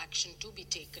corrective action to be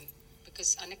taken,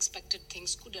 because unexpected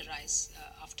things could arise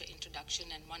after introduction,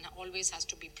 and one always has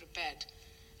to be prepared.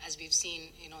 As we've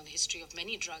seen, in the history of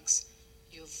many drugs,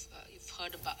 you've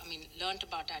learned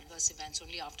about adverse events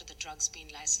only after the drug's been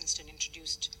licensed and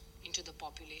introduced into the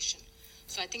population.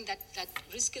 So I think that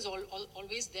risk is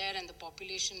always there, and the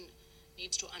population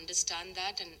needs to understand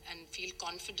that and feel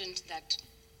confident that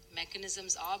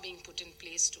mechanisms are being put in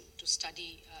place to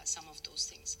study some of those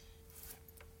things.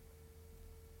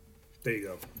 There you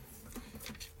go.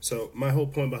 So my whole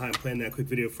point behind playing that quick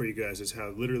video for you guys is how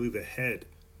literally the head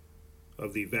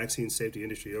of the vaccine safety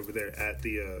industry over there at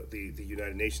the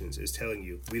United Nations is telling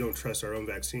you we don't trust our own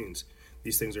vaccines.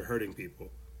 These things are hurting people.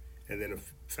 And then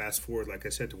fast forward, like I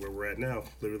said, to where we're at now,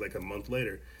 literally like a month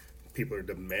later, people are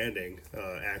demanding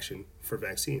action for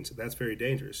vaccines. That's very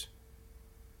dangerous.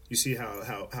 You see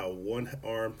how one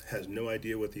arm has no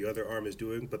idea what the other arm is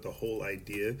doing, but the whole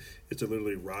idea is to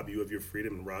literally rob you of your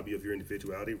freedom and rob you of your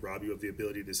individuality, rob you of the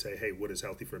ability to say, hey, what is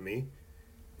healthy for me?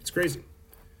 It's crazy.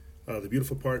 The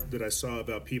beautiful part that I saw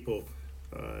about people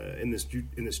in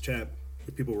this chat,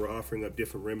 where people were offering up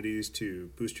different remedies to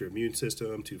boost your immune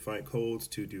system, to fight colds,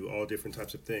 to do all different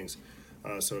types of things.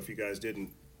 So if you guys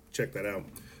didn't, check that out.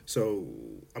 So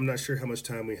I'm not sure how much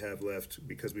time we have left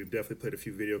because we've definitely played a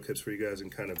few video clips for you guys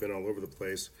and kind of been all over the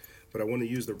place. But I want to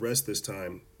use the rest this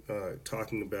time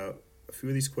talking about a few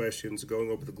of these questions, going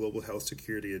over the global health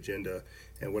security agenda,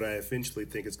 and what I eventually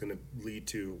think is going to lead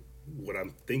to what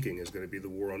I'm thinking is going to be the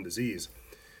war on disease.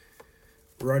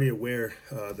 We're already aware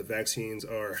the vaccines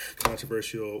are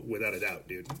controversial without a doubt,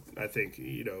 dude. I think,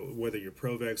 whether you're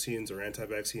pro-vaccines or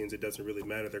anti-vaccines, it doesn't really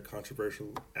matter. They're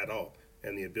controversial at all.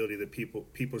 And the ability that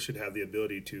people should have the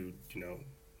ability to,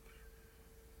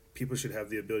 people should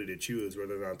have the ability to choose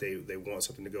whether or not they want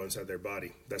something to go inside their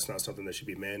body. That's not something that should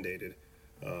be mandated.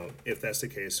 If that's the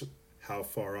case, how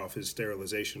far off is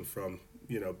sterilization from,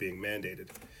 being mandated?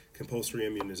 Compulsory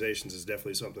immunizations is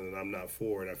definitely something that I'm not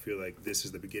for, and I feel like this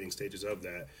is the beginning stages of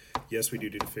that. Yes, we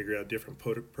do need to figure out different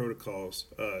protocols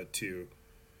to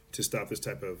stop this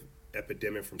type of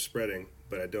epidemic from spreading,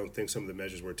 but I don't think some of the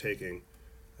measures we're taking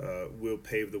will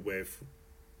pave the way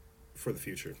for the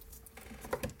future.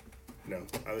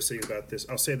 I was thinking about this.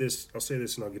 I'll say this,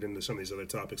 and I'll get into some of these other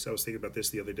topics. I was thinking about this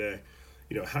the other day.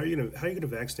 How are you gonna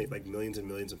vaccinate like millions and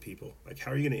millions of people? Like,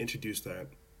 how are you gonna introduce that?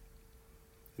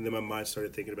 And then my mind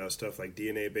started thinking about stuff like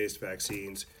DNA-based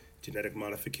vaccines, genetic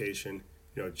modification,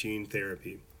 gene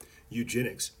therapy,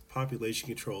 eugenics, population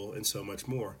control, and so much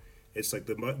more. It's like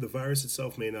the virus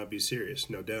itself may not be serious,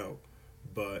 no doubt,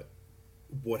 but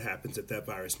what happens if that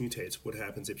virus mutates? What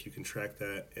happens if you contract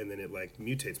that and then it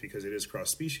mutates because it is cross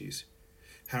species?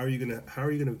 How are you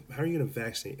gonna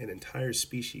vaccinate an entire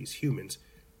species, humans,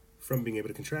 from being able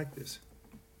to contract this?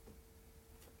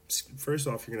 First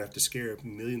off, you're gonna have to scare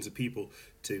millions of people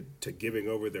to giving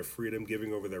over their freedom,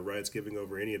 giving over their rights, giving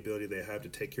over any ability they have to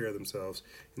take care of themselves,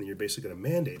 and then you're basically gonna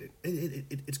mandate it.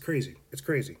 It's crazy. It's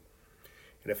crazy.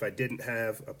 And if I didn't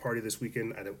have a party this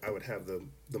weekend, I would have the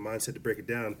mindset to break it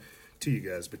down to you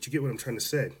guys, but you get what I'm trying to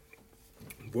say.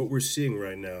 What we're seeing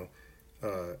right now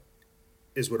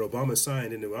is what Obama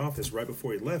signed into office right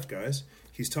before he left, guys.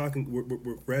 He's talking.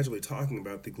 We're gradually talking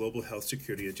about the global health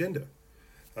security agenda.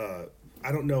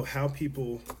 I don't know how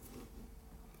people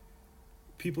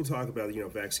talk about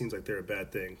vaccines like they're a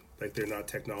bad thing, like they're not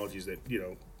technologies that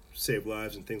save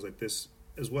lives and things like this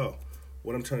as well.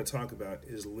 What I'm trying to talk about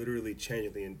is literally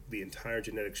changing the entire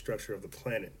genetic structure of the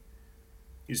planet.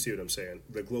 You see what I'm saying?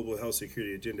 The global health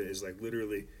security agenda is like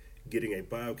literally getting a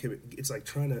biochemical. It's like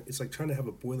trying to have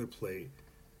a boilerplate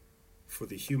for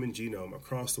the human genome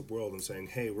across the world and saying,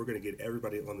 hey, we're going to get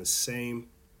everybody on the same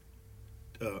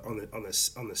on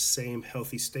the same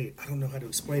healthy state. I don't know how to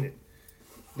explain it.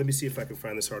 Let me see if I can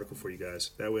find this article for you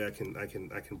guys. That way I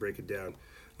can break it down.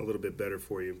 a little bit better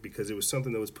for you, because it was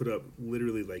something that was put up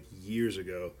literally like years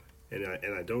ago, and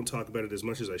I don't talk about it as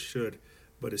much as I should,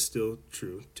 but it's still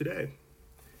true today.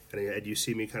 And you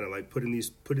see me kind of like putting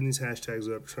these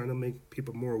hashtags up, trying to make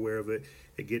people more aware of it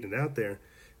and getting it out there,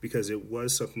 because it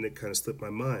was something that kind of slipped my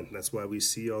mind. And that's why we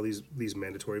see all these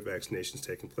mandatory vaccinations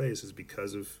taking place, is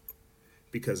because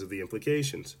of the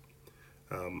implications.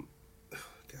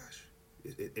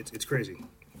 It's crazy.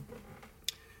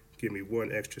 Give me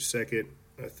one extra second.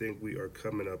 I think we are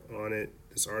coming up on it.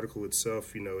 This article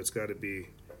itself, it's got to be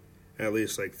at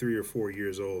least like 3 or 4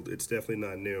 years old. It's definitely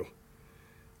not new.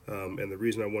 And the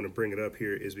reason I want to bring it up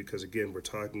here is because, again, we're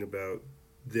talking about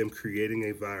them creating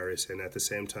a virus and at the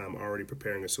same time already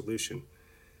preparing a solution.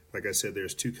 Like I said,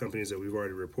 there's 2 companies that we've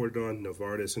already reported on,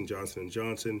 Novartis and Johnson &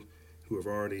 Johnson, who have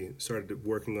already started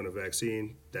working on a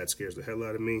vaccine. That scares the hell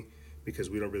out of me, because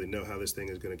we don't really know how this thing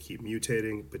is going to keep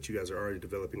mutating, but you guys are already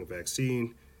developing a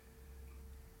vaccine.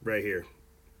 Right here.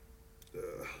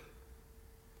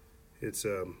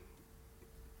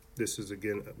 This is,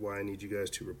 again, why I need you guys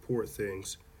to report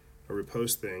things or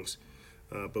repost things.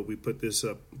 But we put this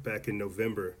up back in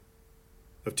November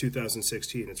of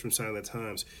 2016. It's from Silent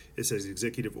Times. It says,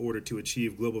 executive order to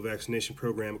achieve global vaccination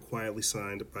program quietly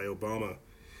signed by Obama.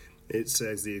 It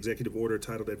says the executive order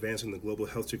titled Advancing the Global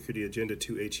Health Security Agenda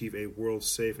to Achieve a World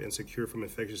Safe and Secure from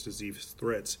Infectious Disease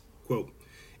Threats. Quote,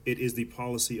 it is the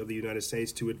policy of the United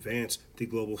States to advance the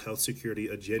global health security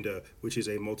agenda, which is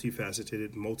a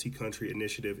multifaceted, multi-country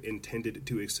initiative intended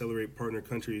to accelerate partner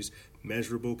countries'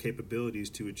 measurable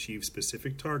capabilities to achieve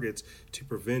specific targets to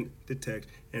prevent, detect,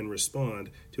 and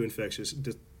respond to infectious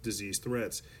disease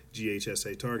threats,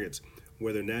 GHSA targets,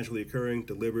 whether naturally occurring,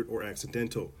 deliberate, or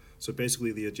accidental. So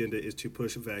basically, the agenda is to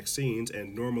push vaccines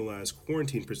and normalize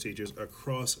quarantine procedures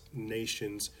across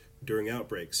nations during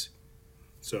outbreaks.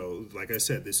 So, like I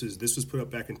said, this was put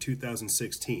up back in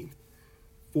 2016,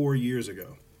 4 years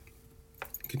ago.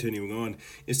 Continuing on,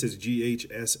 it says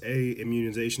GHSA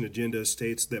immunization agenda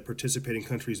states that participating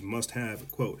countries must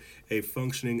have, quote, a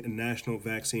functioning national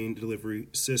vaccine delivery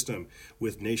system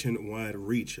with nationwide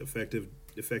reach, effective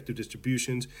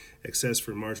distributions, access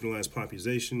for marginalized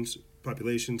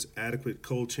populations, adequate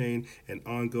cold chain, and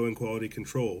ongoing quality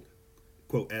control.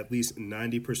 Quote, at least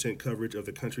 90% coverage of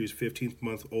the country's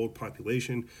 15-month-old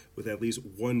population with at least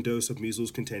 1 dose of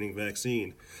measles-containing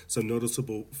vaccine. Some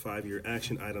noticeable 5-year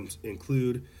action items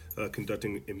include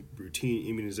conducting routine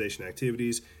immunization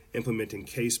activities, implementing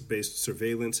case-based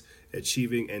surveillance,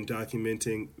 achieving and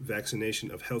documenting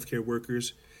vaccination of healthcare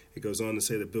workers. It goes on to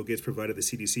say that Bill Gates provided the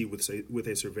CDC with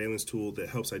a surveillance tool that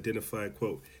helps identify,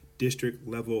 quote,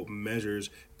 district-level measures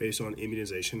based on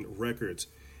immunization records.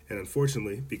 And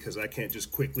unfortunately, because I can't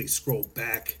just quickly scroll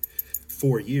back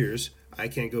 4 years, I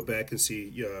can't go back and see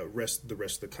the rest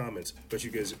of the comments. But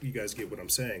you guys get what I'm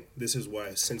saying. This is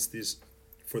why,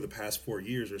 for the past 4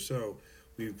 years or so,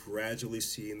 we've gradually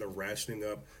seen the ratcheting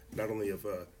up, not only of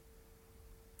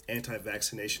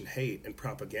anti-vaccination hate and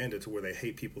propaganda to where they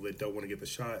hate people that don't want to get the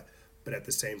shot, but at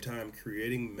the same time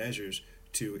creating measures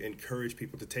to encourage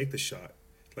people to take the shot.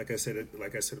 Like I said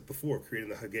before, creating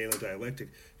the Hegelian dialectic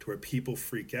to where people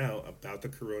freak out about the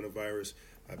coronavirus,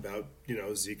 about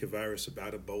Zika virus,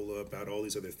 about Ebola, about all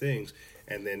these other things,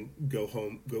 and then go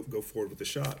forward with the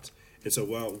shots. And so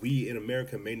while we in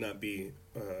America may not be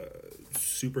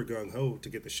super gung-ho to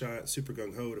get the shot, super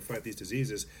gung-ho to fight these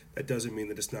diseases, that doesn't mean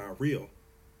that it's not real.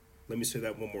 Let me say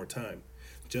that one more time.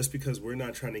 Just because we're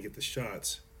not trying to get the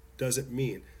shots doesn't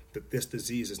mean that this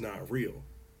disease is not real.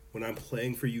 When I'm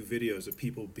playing for you videos of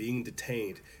people being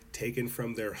detained, taken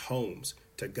from their homes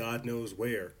to God knows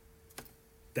where,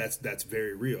 that's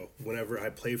very real. Whenever I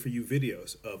play for you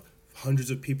videos of hundreds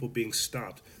of people being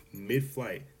stopped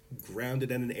mid-flight,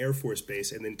 grounded at an Air Force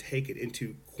base, and then taken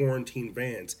into quarantine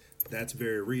vans, that's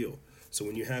very real. So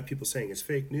when you have people saying it's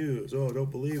fake news, oh,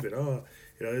 don't believe it,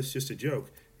 it's just a joke.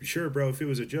 Sure, bro, if it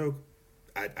was a joke,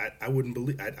 I wouldn't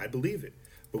believe. I'd believe it.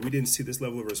 But we didn't see this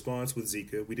level of response with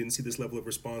Zika. We didn't see this level of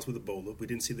response with Ebola. We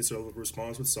didn't see this level of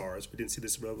response with SARS. We didn't see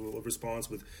this level of response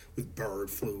with bird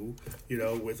flu.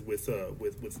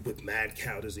 With mad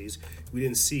cow disease. We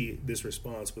didn't see this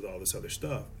response with all this other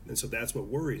stuff. And so that's what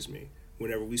worries me.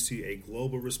 Whenever we see a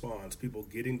global response, people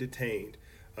getting detained,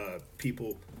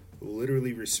 people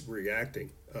literally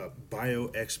reacting,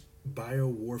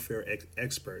 biowarfare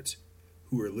experts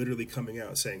who are literally coming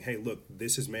out saying, "Hey, look,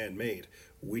 this is man-made.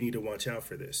 We need to watch out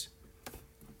for this."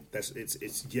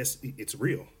 It's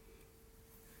real.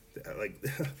 Like,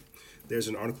 there's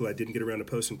an article I didn't get around to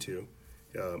posting to.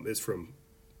 It's from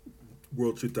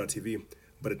worldtruth.tv,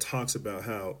 but it talks about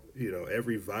how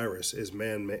every virus is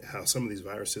man-made. How some of these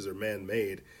viruses are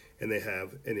man-made, and they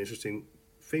have an interesting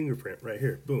fingerprint right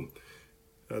here. Boom.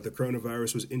 The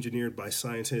coronavirus was engineered by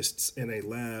scientists in a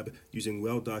lab using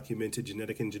well-documented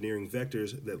genetic engineering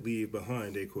vectors that leave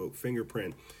behind a, quote,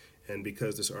 fingerprint. And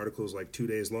because this article is like 2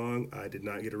 days long, I did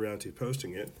not get around to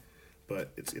posting it.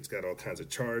 But it's got all kinds of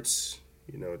charts.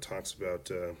 It talks about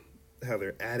how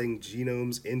they're adding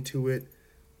genomes into it.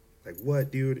 Like,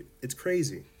 what, dude? It's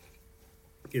crazy.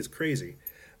 It's crazy.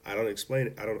 I don't explain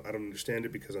it. I don't understand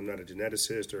it because I'm not a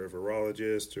geneticist or a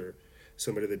virologist or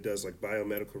somebody that does like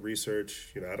biomedical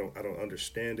research. I don't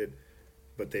understand it,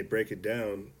 but they break it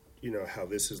down. How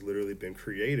this has literally been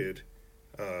created,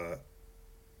 and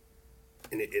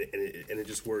it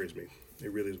just worries me.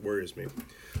 It really worries me.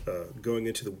 Going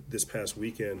into this past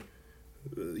weekend,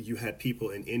 you had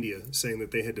people in India saying that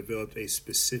they had developed a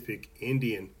specific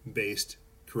Indian-based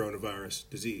coronavirus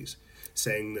disease,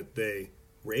 saying that they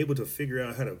were able to figure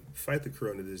out how to fight the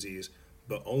corona disease,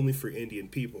 but only for Indian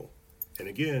people. And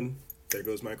again, there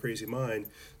goes my crazy mind,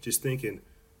 just thinking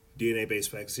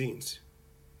DNA-based vaccines.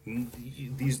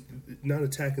 These, not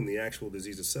attacking the actual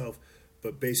disease itself,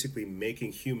 but basically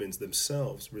making humans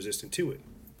themselves resistant to it.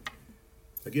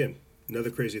 Again, another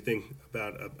crazy thing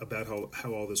about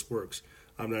how all this works.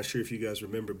 I'm not sure if you guys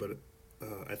remember, but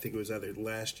I think it was either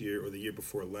last year or the year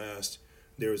before last,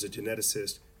 there was a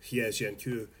geneticist,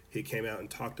 Jianku. He came out and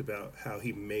talked about how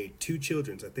he made 2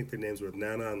 children, I think their names were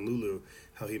Nana and Lulu,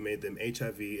 how he made them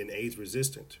HIV and AIDS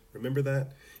resistant. Remember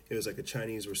that? It was like a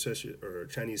Chinese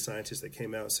Chinese scientist that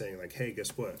came out saying like, hey,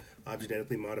 guess what? I'm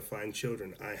genetically modifying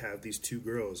children. I have these 2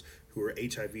 girls who are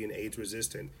HIV and AIDS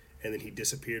resistant. And then he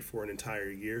disappeared for an entire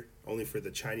year, only for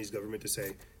the Chinese government to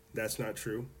say, that's not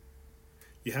true.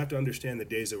 You have to understand the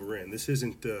days that we're in. This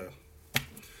isn't,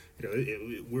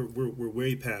 we're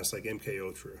way past like MK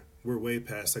Ultra. We're way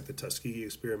past like the Tuskegee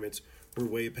experiments. We're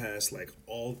way past like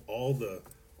all the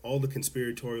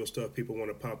conspiratorial stuff people want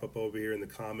to pop up over here in the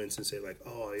comments and say like,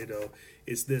 oh,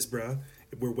 it's this, bruh.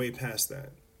 We're way past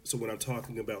that. So when I'm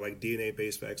talking about like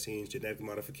DNA-based vaccines, genetic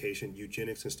modification,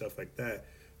 eugenics, and stuff like that,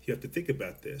 you have to think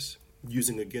about this.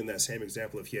 Using again that same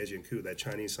example of He Jiankhu, that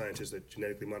Chinese scientist that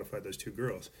genetically modified those 2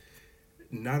 girls.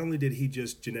 Not only did he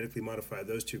just genetically modify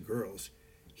those 2 girls,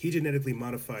 he genetically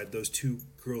modified those 2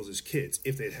 girls as kids,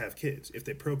 if they'd have kids, if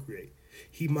they procreate.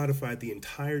 He modified the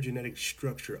entire genetic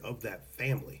structure of that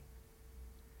family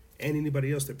and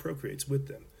anybody else that procreates with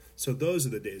them. So those are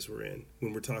the days we're in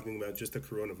when we're talking about just the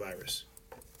coronavirus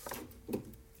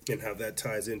and how that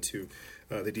ties into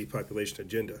the depopulation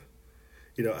agenda.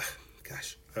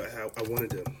 Gosh, I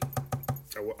wanted to,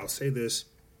 I'll say this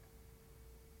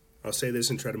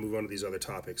and try to move on to these other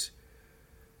topics.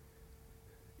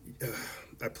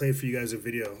 I played for you guys a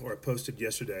video, or I posted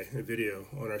yesterday a video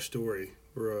on our story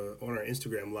or on our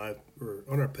Instagram live or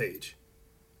on our page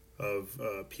of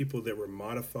people that were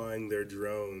modifying their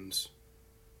drones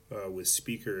with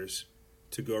speakers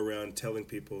to go around telling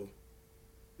people,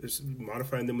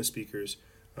 modifying them with speakers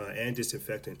and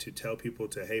disinfectant to tell people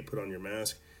to, hey, put on your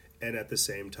mask, and at the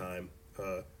same time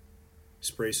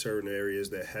spray certain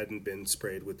areas that hadn't been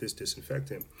sprayed with this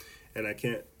disinfectant. And I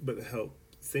can't but help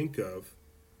think of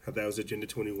how that was Agenda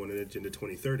 21 and Agenda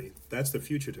 2030. That's the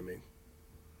future to me,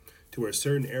 to where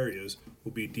certain areas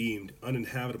will be deemed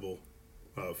uninhabitable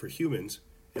for humans,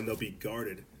 and they'll be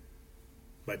guarded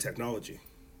by technology.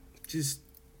 Just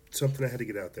something I had to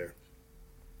get out there.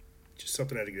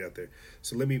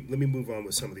 So let me move on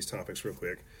with some of these topics real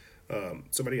quick.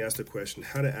 Somebody asked a question: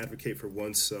 how to advocate for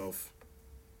oneself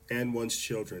and one's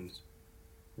children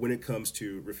when it comes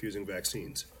to refusing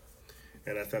vaccines.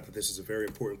 And I thought that this is a very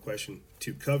important question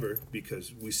to cover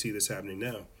because we see this happening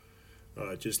now.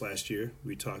 Just last year,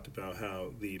 we talked about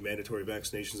how the mandatory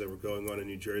vaccinations that were going on in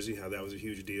New Jersey, how that was a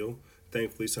huge deal.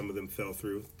 Thankfully, some of them fell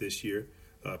through this year.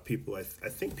 I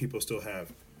think people still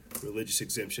have religious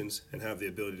exemptions and have the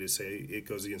ability to say it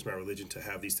goes against my religion to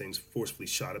have these things forcefully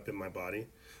shot up in my body.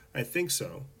 I think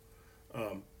so.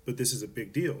 But this is a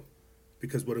big deal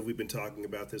because what have we been talking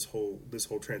about this whole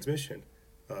transmission?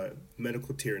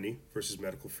 Medical tyranny versus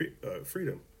medical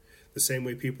freedom. The same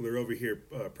way people are over here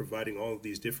providing all of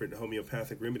these different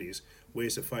homeopathic remedies,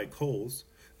 ways to fight colds,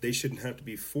 they shouldn't have to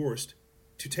be forced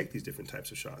to take these different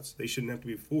types of shots. They shouldn't have to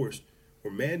be forced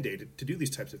or mandated to do these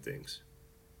types of things.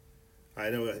 I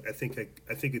know. I think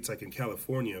it's like in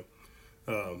California,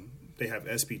 they have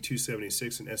SB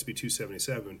 276 and SB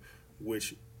 277,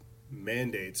 which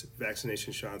mandates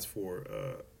vaccination shots for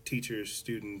teachers,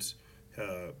 students,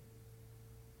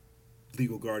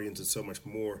 legal guardians, and so much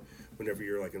more whenever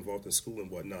you're like involved in school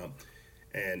and whatnot.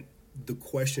 And the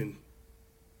question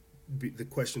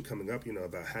coming up,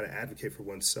 about how to advocate for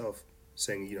oneself,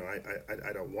 saying,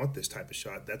 I don't want this type of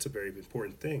shot. That's a very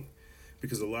important thing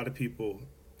because a lot of people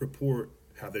report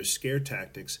how there's scare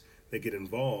tactics that get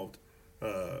involved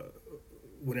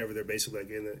whenever they're basically like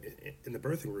in the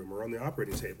birthing room or on the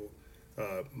operating table.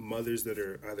 Mothers that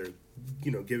are either,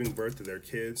 giving birth to their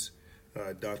kids.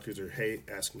 Doctors are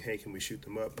asking, hey, can we shoot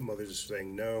them up? Mothers are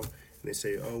saying no, and they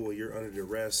say, oh, well, you're under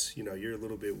duress. You're a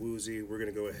little bit woozy. We're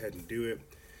going to go ahead and do it.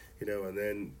 And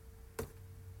then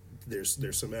there's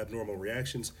some abnormal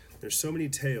reactions. There's so many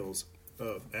tales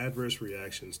of adverse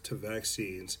reactions to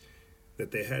vaccines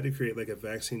that they had to create like a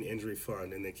vaccine injury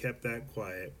fund, and they kept that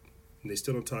quiet, and they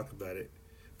still don't talk about it.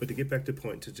 But to get back to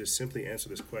point, to just simply answer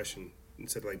this question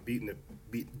instead of like beating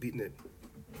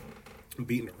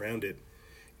around it,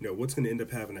 what's going to end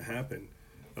up having to happen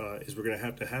is we're going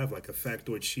to have like a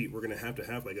factoid sheet. We're going to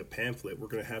have like a pamphlet. We're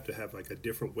going to have like a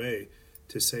different way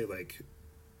to say like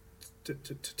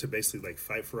to basically like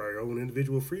fight for our own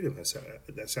individual freedom.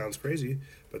 That sounds crazy,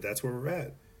 but that's where we're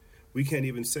at. We can't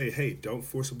even say, hey, don't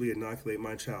forcibly inoculate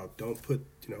my child. Don't put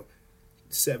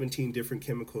 17 different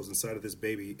chemicals inside of this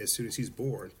baby as soon as he's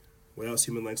born without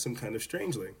seeming like some kind of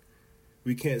strangeling.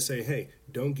 We can't say, hey,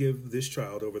 don't give this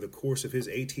child over the course of his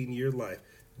 18-year life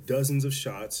dozens of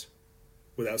shots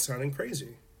without sounding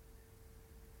crazy.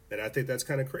 And I think that's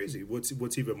kind of crazy.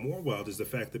 What's even more wild is the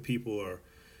fact that people are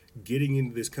getting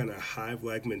into this kind of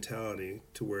hive-like mentality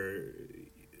to where,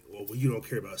 well, you don't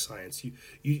care about science. You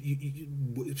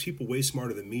people way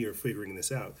smarter than me are figuring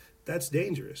this out. That's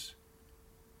dangerous.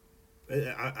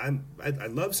 I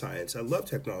love science. I love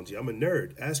technology. I'm a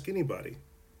nerd. Ask anybody.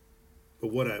 But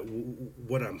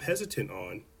what I'm hesitant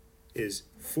on is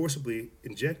forcibly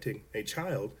injecting a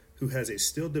child who has a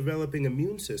still developing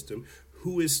immune system,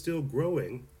 who is still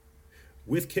growing,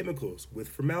 with chemicals, with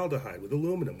formaldehyde, with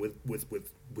aluminum,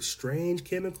 with strange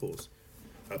chemicals,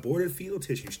 aborted fetal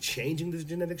tissues, changing the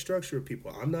genetic structure of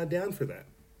people. I'm not down for that.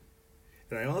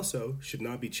 And I also should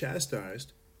not be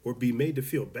chastised or be made to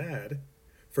feel bad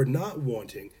for not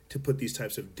wanting to put these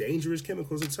types of dangerous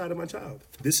chemicals inside of my child.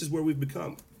 This is where we've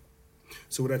become.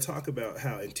 So when I talk about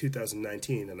how in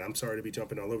 2019, and I'm sorry to be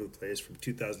jumping all over the place, from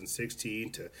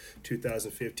 2016 to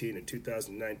 2015 and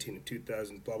 2019 and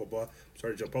 2000, blah, blah, blah. I'm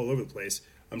sorry to jump all over the place.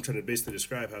 I'm trying to basically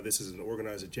describe how this is an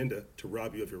organized agenda to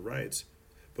rob you of your rights.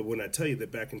 But when I tell you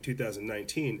that back in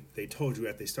 2019, they told you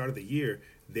at the start of the year,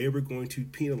 they were going to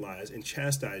penalize and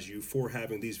chastise you for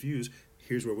having these views,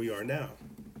 here's where we are now.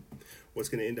 What's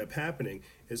going to end up happening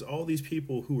is all these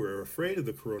people who are afraid of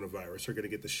the coronavirus are going to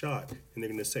get the shot, and they're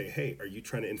going to say, hey, are you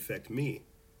trying to infect me?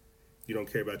 You don't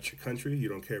care about your country, you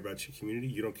don't care about your community,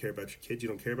 you don't care about your kids, you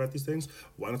don't care about these things?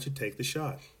 Why don't you take the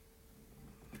shot?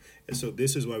 And so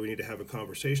this is why we need to have a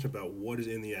conversation about what is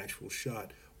in the actual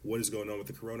shot. What is going on with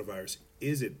the coronavirus?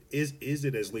 Is it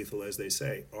as lethal as they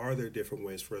say? Are there different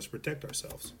ways for us to protect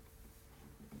ourselves?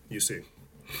 You see.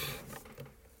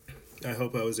 I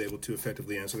hope I was able to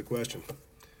effectively answer the question.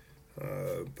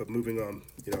 But moving on,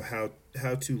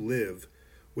 how to live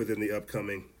within the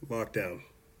upcoming lockdown.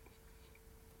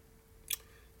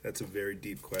 That's a very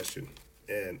deep question,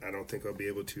 and I don't think I'll be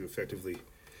able to effectively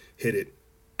hit it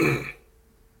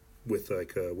with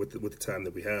the time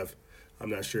that we have. I'm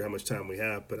not sure how much time we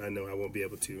have, but I know I won't be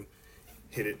able to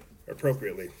hit it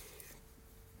appropriately.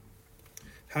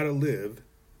 How to live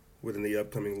within the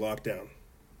upcoming lockdown.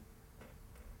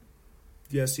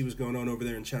 Yeah, see what's going on over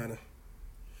there in China.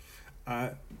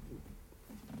 I've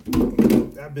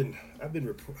been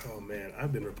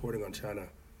reporting on China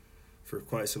for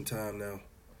quite some time now.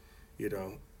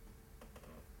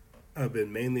 I've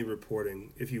been mainly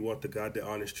reporting, if you want the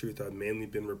honest truth, I've mainly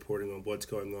been reporting on what's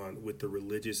going on with the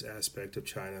religious aspect of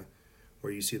China,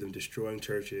 where you see them destroying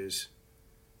churches,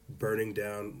 burning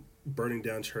down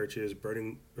churches,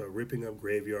 ripping up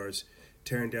graveyards,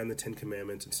 tearing down the Ten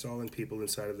Commandments, installing people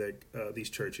inside of these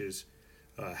churches,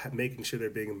 making sure they're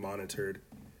being monitored,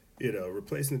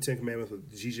 replacing the Ten Commandments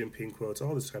with Xi Jinping quotes,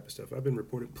 all this type of stuff. I've been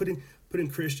reporting, putting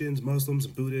Christians, Muslims,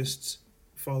 Buddhists,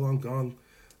 Falun Gong,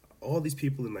 all these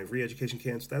people in like re-education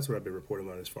camps. That's what I've been reporting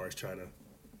on as far as China.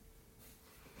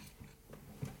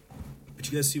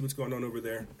 But you guys see what's going on over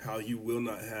there? How you will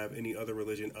not have any other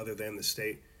religion other than the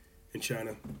state in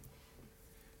China.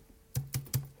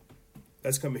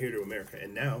 That's coming here to America.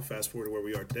 And now, fast forward to where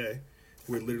we are today,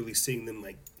 we're literally seeing them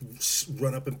like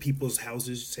run up in people's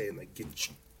houses saying like,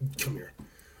 come here.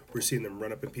 We're seeing them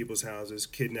run up in people's houses,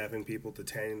 kidnapping people,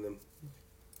 detaining them,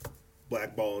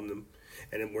 blackballing them.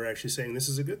 And then we're actually saying this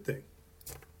is a good thing.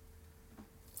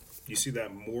 You see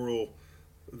that moral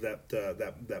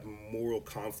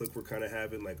conflict we're kind of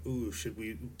having, like, ooh, should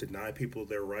we deny people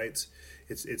their rights?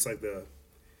 It's the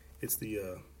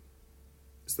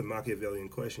Machiavellian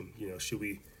question.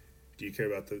 Do you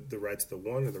care about the rights of the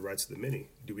one or the rights of the many?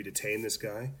 Do we detain this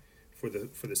guy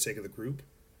for the sake of the group,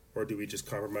 or do we just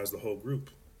compromise the whole group?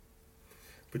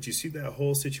 But you see that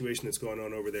whole situation that's going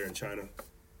on over there in China,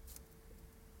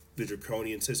 the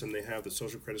Draconian system they have, the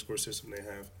social credit score system they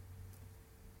have.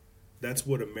 That's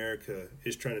what America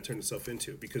is trying to turn itself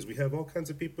into, because we have all kinds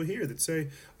of people here that say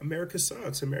America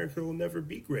sucks. America will never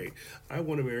be great. I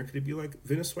want America to be like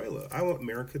Venezuela. I want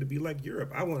America to be like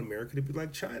Europe. I want America to be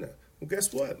like China. Well,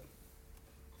 guess what?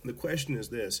 The question is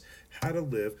this: how to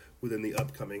live within the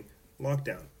upcoming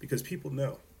lockdown, because people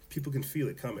know, people can feel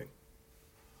it coming.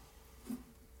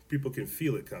 People can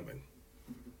feel it coming.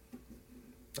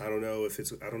 I don't know if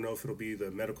it'll be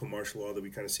the medical martial law that we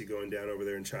kind of see going down over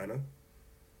there in China,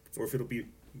 or if it'll be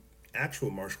actual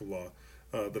martial law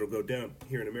that'll go down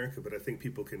here in America. But I think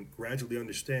people can gradually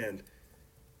understand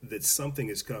that something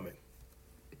is coming.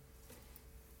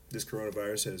 This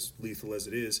coronavirus, as lethal as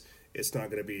it is, it's not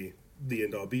going to be the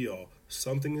end-all be-all.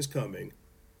 Something is coming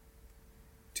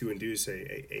to induce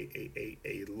a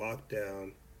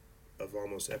lockdown of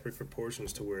almost epic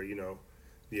proportions, to where,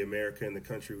 the America and the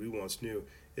country we once knew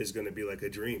is going to be like a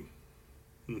dream.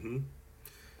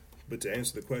 But to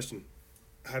answer the question,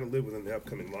 how to live within the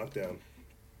upcoming lockdown,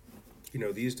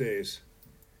 these days,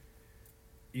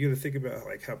 you got to think about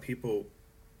like how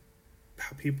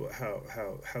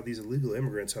these illegal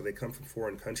immigrants, how they come from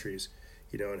foreign countries,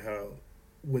 and how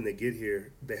when they get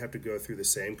here, they have to go through the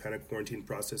same kind of quarantine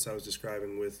process I was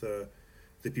describing with the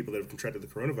people that have contracted the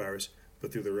coronavirus,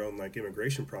 but through their own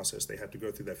immigration process. They have to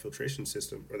go through that filtration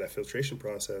system, or that filtration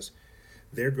process.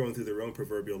 They're going through their own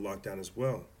proverbial lockdown as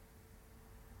well.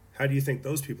 How do you think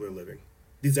those people are living?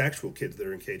 These actual kids that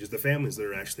are in cages, the families that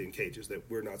are actually in cages that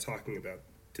we're not talking about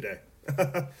today.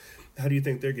 How do you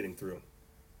think they're getting through?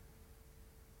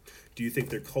 Do you think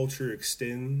their culture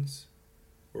extends,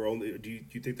 or do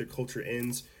you think their culture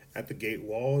ends at the gate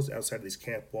walls, outside these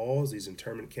camp walls, these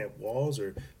internment camp walls,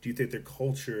 or do you think their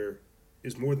culture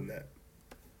is more than that?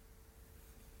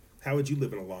 How would you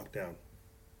live in a lockdown?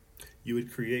 You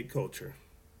would create culture.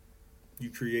 You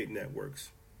create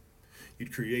networks.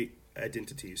 You'd create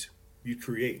identities. You'd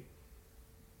create.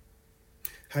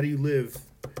 How do you live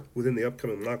within the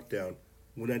upcoming lockdown?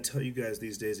 When I tell you guys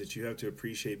these days that you have to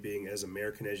appreciate being as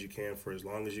American as you can for as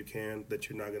long as you can, that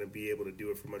you're not going to be able to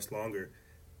do it for much longer,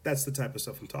 that's the type of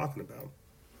stuff I'm talking about.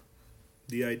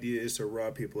 The idea is to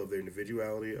rob people of their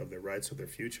individuality, of their rights, of their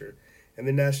future, and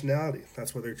their nationality.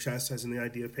 That's why they're chastising the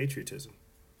idea of patriotism.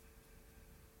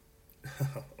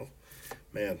 Oh,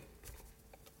 man.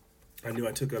 I knew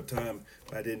I took up time,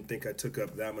 but I didn't think I took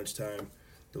up that much time.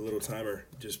 The little timer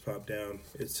just popped down.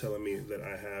 It's telling me that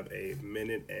I have 1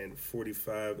 minute and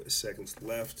 45 seconds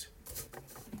left.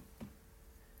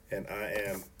 And I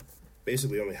am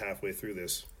basically only halfway through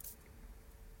this.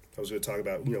 I was going to talk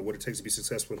about, what it takes to be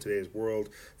successful in today's world,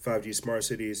 5G smart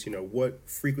cities, what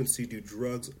frequency do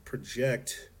drugs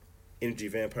project, energy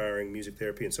vampiring, music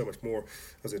therapy, and so much more.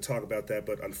 I was going to talk about that,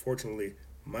 but unfortunately,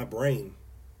 my brain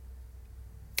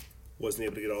wasn't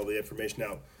able to get all the information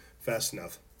out fast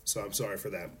enough. So I'm sorry for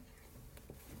that.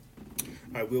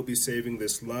 I will be saving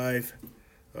this live.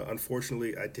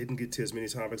 Unfortunately, I didn't get to as many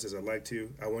topics as I'd like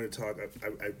to. I want to talk,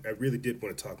 I really did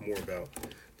want to talk more about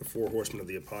the 4 horsemen of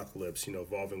the apocalypse,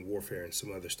 evolving warfare and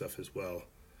some other stuff as well.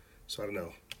 So I don't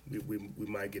know. We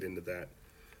might get into that.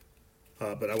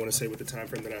 But I want to say, with the time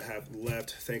frame that I have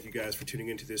left, thank you guys for tuning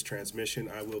into this transmission.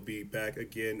 I will be back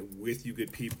again with you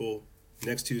good people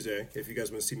next Tuesday. If you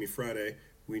guys want to see me Friday,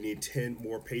 we need 10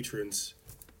 more patrons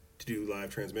to do live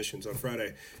transmissions on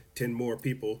Friday. 10 more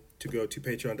people to go to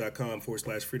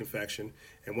patreon.com/Freedom Faction.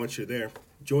 And once you're there,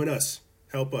 join us.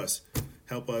 Help us.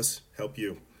 Help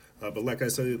you. But like I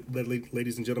said,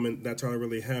 ladies and gentlemen, that's all I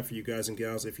really have for you guys and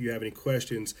gals. If you have any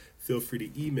questions, feel free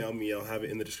to email me. I'll have it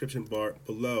in the description bar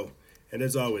below. And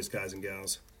as always, guys and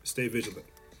gals, stay vigilant.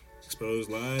 Expose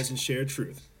lies and share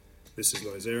truth. This is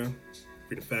Noisera,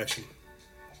 Freedom Faction,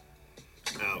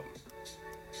 out.